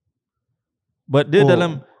lah. But dia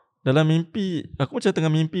dalam mimpi, aku macam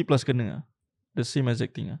tengah mimpi plus kena lah. The same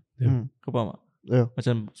exact thing lah. Kau faham tak? Yeah.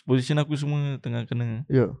 Macam position aku semua tengah kena.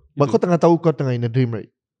 Yeah. But kau tengah tahu kau tengah in a dream right?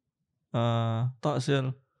 Tak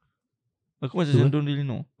sial. Aku macam don't really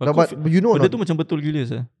know. But you know benda not? tu macam betul gila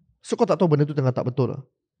sial. So kau tak tahu benda tu tengah tak betul lah?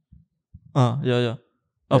 Ya.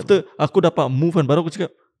 After aku dapat move kan, baru aku cakap,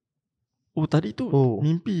 oh tadi tu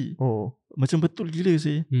mimpi. Macam betul gila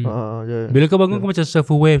sih. Yeah. Bila kau bangun kau macam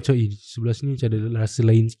self-aware macam sebelah sini macam ada rasa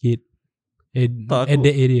lain sikit. At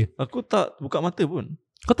that area. Aku tak buka mata pun.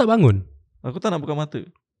 Kau tak bangun? Aku tak nak buka mata.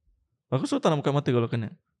 Aku tak nak buka mata kalau kena.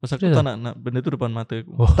 Pasal aku tak nak benda tu depan mata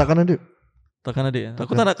aku. Takkan ada? Takkan ada.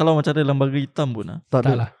 Aku tak nak kalau macam ada lembaga hitam pun lah. Tak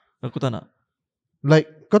ada. lah. Aku tak nak. Like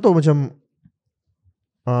kau tahu macam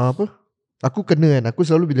apa? Aku kena kan. Aku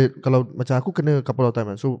selalu bila kalau macam aku kena couple of time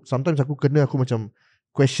kan. So sometimes aku kena aku macam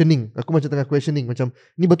questioning. Aku macam tengah questioning macam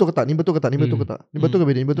ni betul ke tak? Ni betul ke tak? Ni betul ke tak? Ni betul ke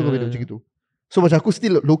beda? Ni betul ke beda macam gitu. So macam aku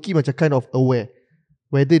still low-key macam kind of aware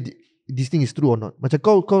whether this thing is true or not. Macam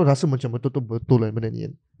kau rasa macam betul lah benda ni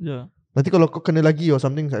kan. Ya. Nanti kalau kau kena lagi or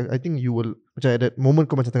something, I think you will macam at that moment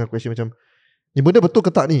kau macam tengah question macam ni benda betul ke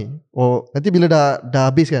tak ni? Or nanti bila dah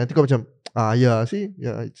habis kan, nanti kau macam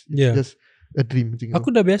it's just a dream macam gitu. Aku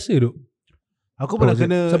dah biasa duk. Aku pernah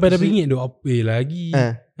kena sampai dah bingit duk. Apa lagi?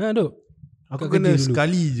 Duk. Aku kat kena kerja dulu.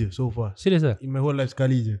 sekali je so far. Serius lah? In my whole life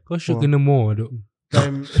sekali je. Kau should kena more duk.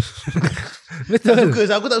 Time Betul.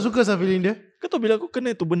 aku tak suka feeling dia. Kau tahu bila aku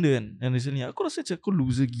kena tu benda kan, yang recently aku rasa macam aku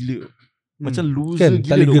loser gila. Macam loser Kan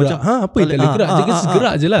gila tak boleh tu. gerak. Macam Apa tak boleh gerak? Jangan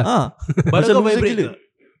segerak je lah. Badan Macam kau loser vibrate gila. ke?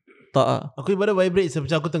 Tak Aku badan vibrate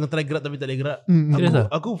macam aku tengah try gerak tapi tak boleh gerak. Serius lah?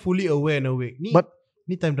 Aku fully aware and awake.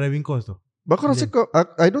 Ni time driving course tu. But kau rasa kau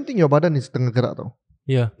I don't think your badan is tengah gerak tau.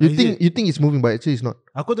 Yeah. You think it's moving but actually it's not.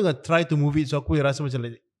 Aku tengah try to move it, so aku rasa macam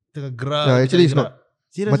like, tengah gerak. Yeah, actually it's not.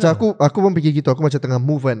 Serius Macam lah? aku pun fikir gitu. Aku macam tengah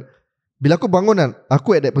move kan. Bila aku bangun kan,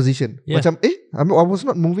 aku at that position. Yeah. Macam I was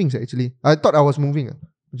not moving actually. I thought I was moving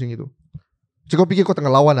macam gitu. Macam kau fikir kau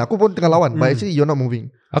tengah lawan. Aku pun tengah lawan, but actually you're not moving.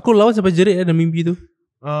 Aku lawan sampai jerit dalam mimpi tu.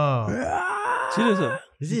 serius lah.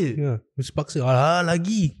 Is it? Ya, mesti paksa.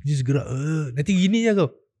 Lagi just gerak. Nanti gini je kau.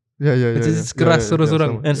 Ya. Macam keras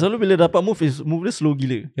sorang-sorang. And selalu bila dapat move dia slow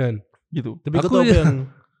gila. Kan. Gitu. Tapi Aku kau tahu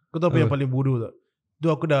je- apa yang paling bodoh tak? Tu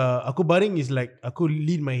aku baring is like aku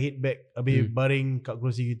lean my head back, habis baring kat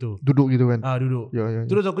kerusi gitu. Duduk gitu kan. Duduk. Ya.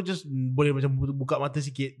 Terus aku just boleh macam buka mata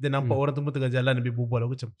sikit dan nampak orang tu tengah jalan habis berbual.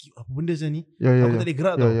 Aku macam apa benda saya ni? Ya. Aku tak boleh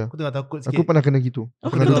gerak Ya, tau. ya. Aku tengah takut sikit. Aku pernah kena gitu.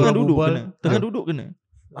 Aku Kena tengah orang duduk berbual. kena. Tengah duduk kena.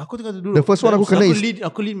 Aku tengah duduk. The first one aku kena is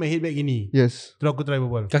Aku lean my head back gini. yes. Terus aku try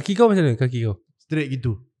berbual. Kaki kau macam mana? Kaki kau? Straight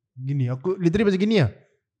gitu. Gini. Aku literally macam gini lah.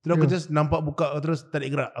 Terus aku just nampak buka terus tak boleh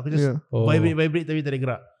gerak. Aku just Yeah. vibrate tapi tak boleh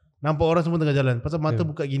gerak. Nampak orang semua tengah jalan. Pasal mata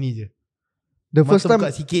buka gini je. The Mata first time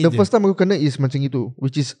buka sikit je. first time aku kena is macam itu,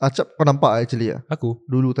 which is acap kau nampak actually ya. Aku?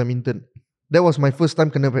 Dulu time intern. That was my first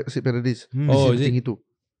time kena sleep paralysis. Oh, Macam is it? itu.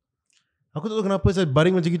 Aku tak tahu kenapa saya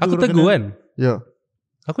baring macam gitu. Aku orang tegur kena. kan? Ya.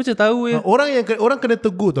 Aku macam tahu Orang kena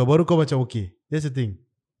tegur tau, baru kau macam okay. That's the thing.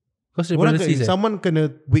 Kau straight Orang paralysis someone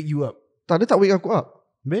kena wake you up. Tak, dia tak wake aku up.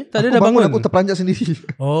 Be? Tak, dia Aku dah bangun. Aku terperanjat sendiri.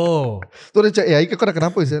 Oh, Tu dia cakap, Aika kau dah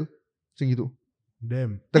kenapa Sel? Macam gitu.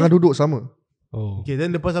 damn. Tengah duduk sama. Oh. Okay,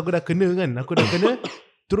 then lepas aku dah kena kan,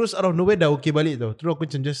 terus out of nowhere dah okay balik tau. Terus aku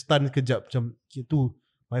macam just stun kejap. Macam okay, tu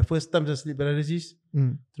my first time macam sleep paralysis.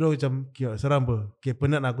 Terus aku macam okay, seram apa. Okay,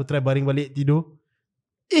 penat aku try baring balik tidur.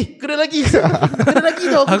 Kena lagi. Kena lagi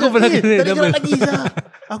tau. Aku pernah kena tak double. boleh lagi sah.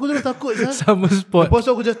 Aku terus takut sah. Sama spot. Lepas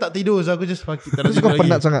tu aku just tak tidur sah. Aku just fuck it, tak nak Terus tidur kau lagi.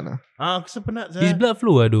 penat sangat lah. Aku sepenat sah. It's blood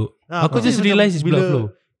flow lah duk. Aku just realise it's blood flow.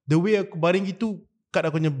 The way aku baring gitu, cut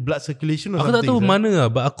aku punya blood circulation or Aku tak something. tahu sah. mana lah,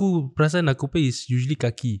 but aku perasan aku pay is usually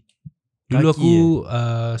kaki. Dulu Kaki, aku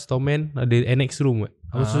storeman ada annex room kan.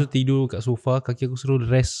 Aku suruh tidur kat sofa, kaki aku suruh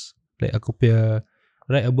rest like aku punya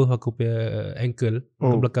right above aku punya ankle.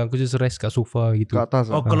 Untuk belakang aku just rest kat sofa gitu. Kat atas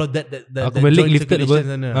Oh, lah. kalau that Aku punya leg joint lifted apa. circulation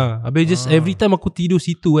sana. Habis just every time aku tidur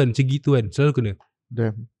situ kan, macam gitu kan, selalu kena.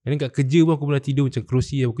 Damn. And then kat kerja pun aku pernah tidur macam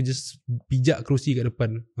kerusi. Aku just pijak kerusi kat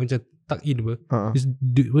depan. Macam tuck in apa.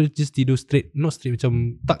 Just tidur straight. Not straight,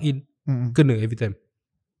 macam tuck in. Kena every time.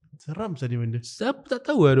 Seram sah dia benda. Siapa tak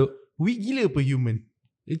tahu lah duk. Weak gila apa human?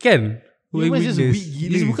 Kan? Human Weak just weakness. weak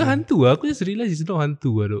gila. It's bukan hantu lah. Aku just realise it's not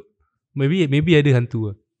hantu lah duk. Maybe ada hantu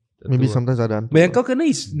lah. Tak Maybe tahu lah. sometimes ada hantu. But yang kau kena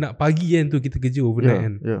is nak pagi kan tu kita kerja overnight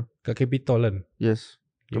kan. Yeah. Kat Capitol kan. Yes.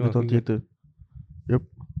 Capitol Theatre.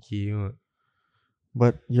 Okay.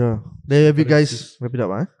 But yeah, there have you guys. Wrap it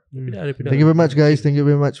up, Thank you very much, guys. Thank you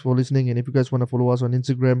very much for listening. And if you guys want to follow us on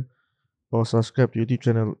Instagram or subscribe to YouTube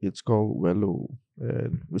channel, it's called Wello.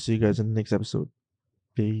 And we'll see you guys in the next episode.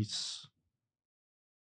 Peace.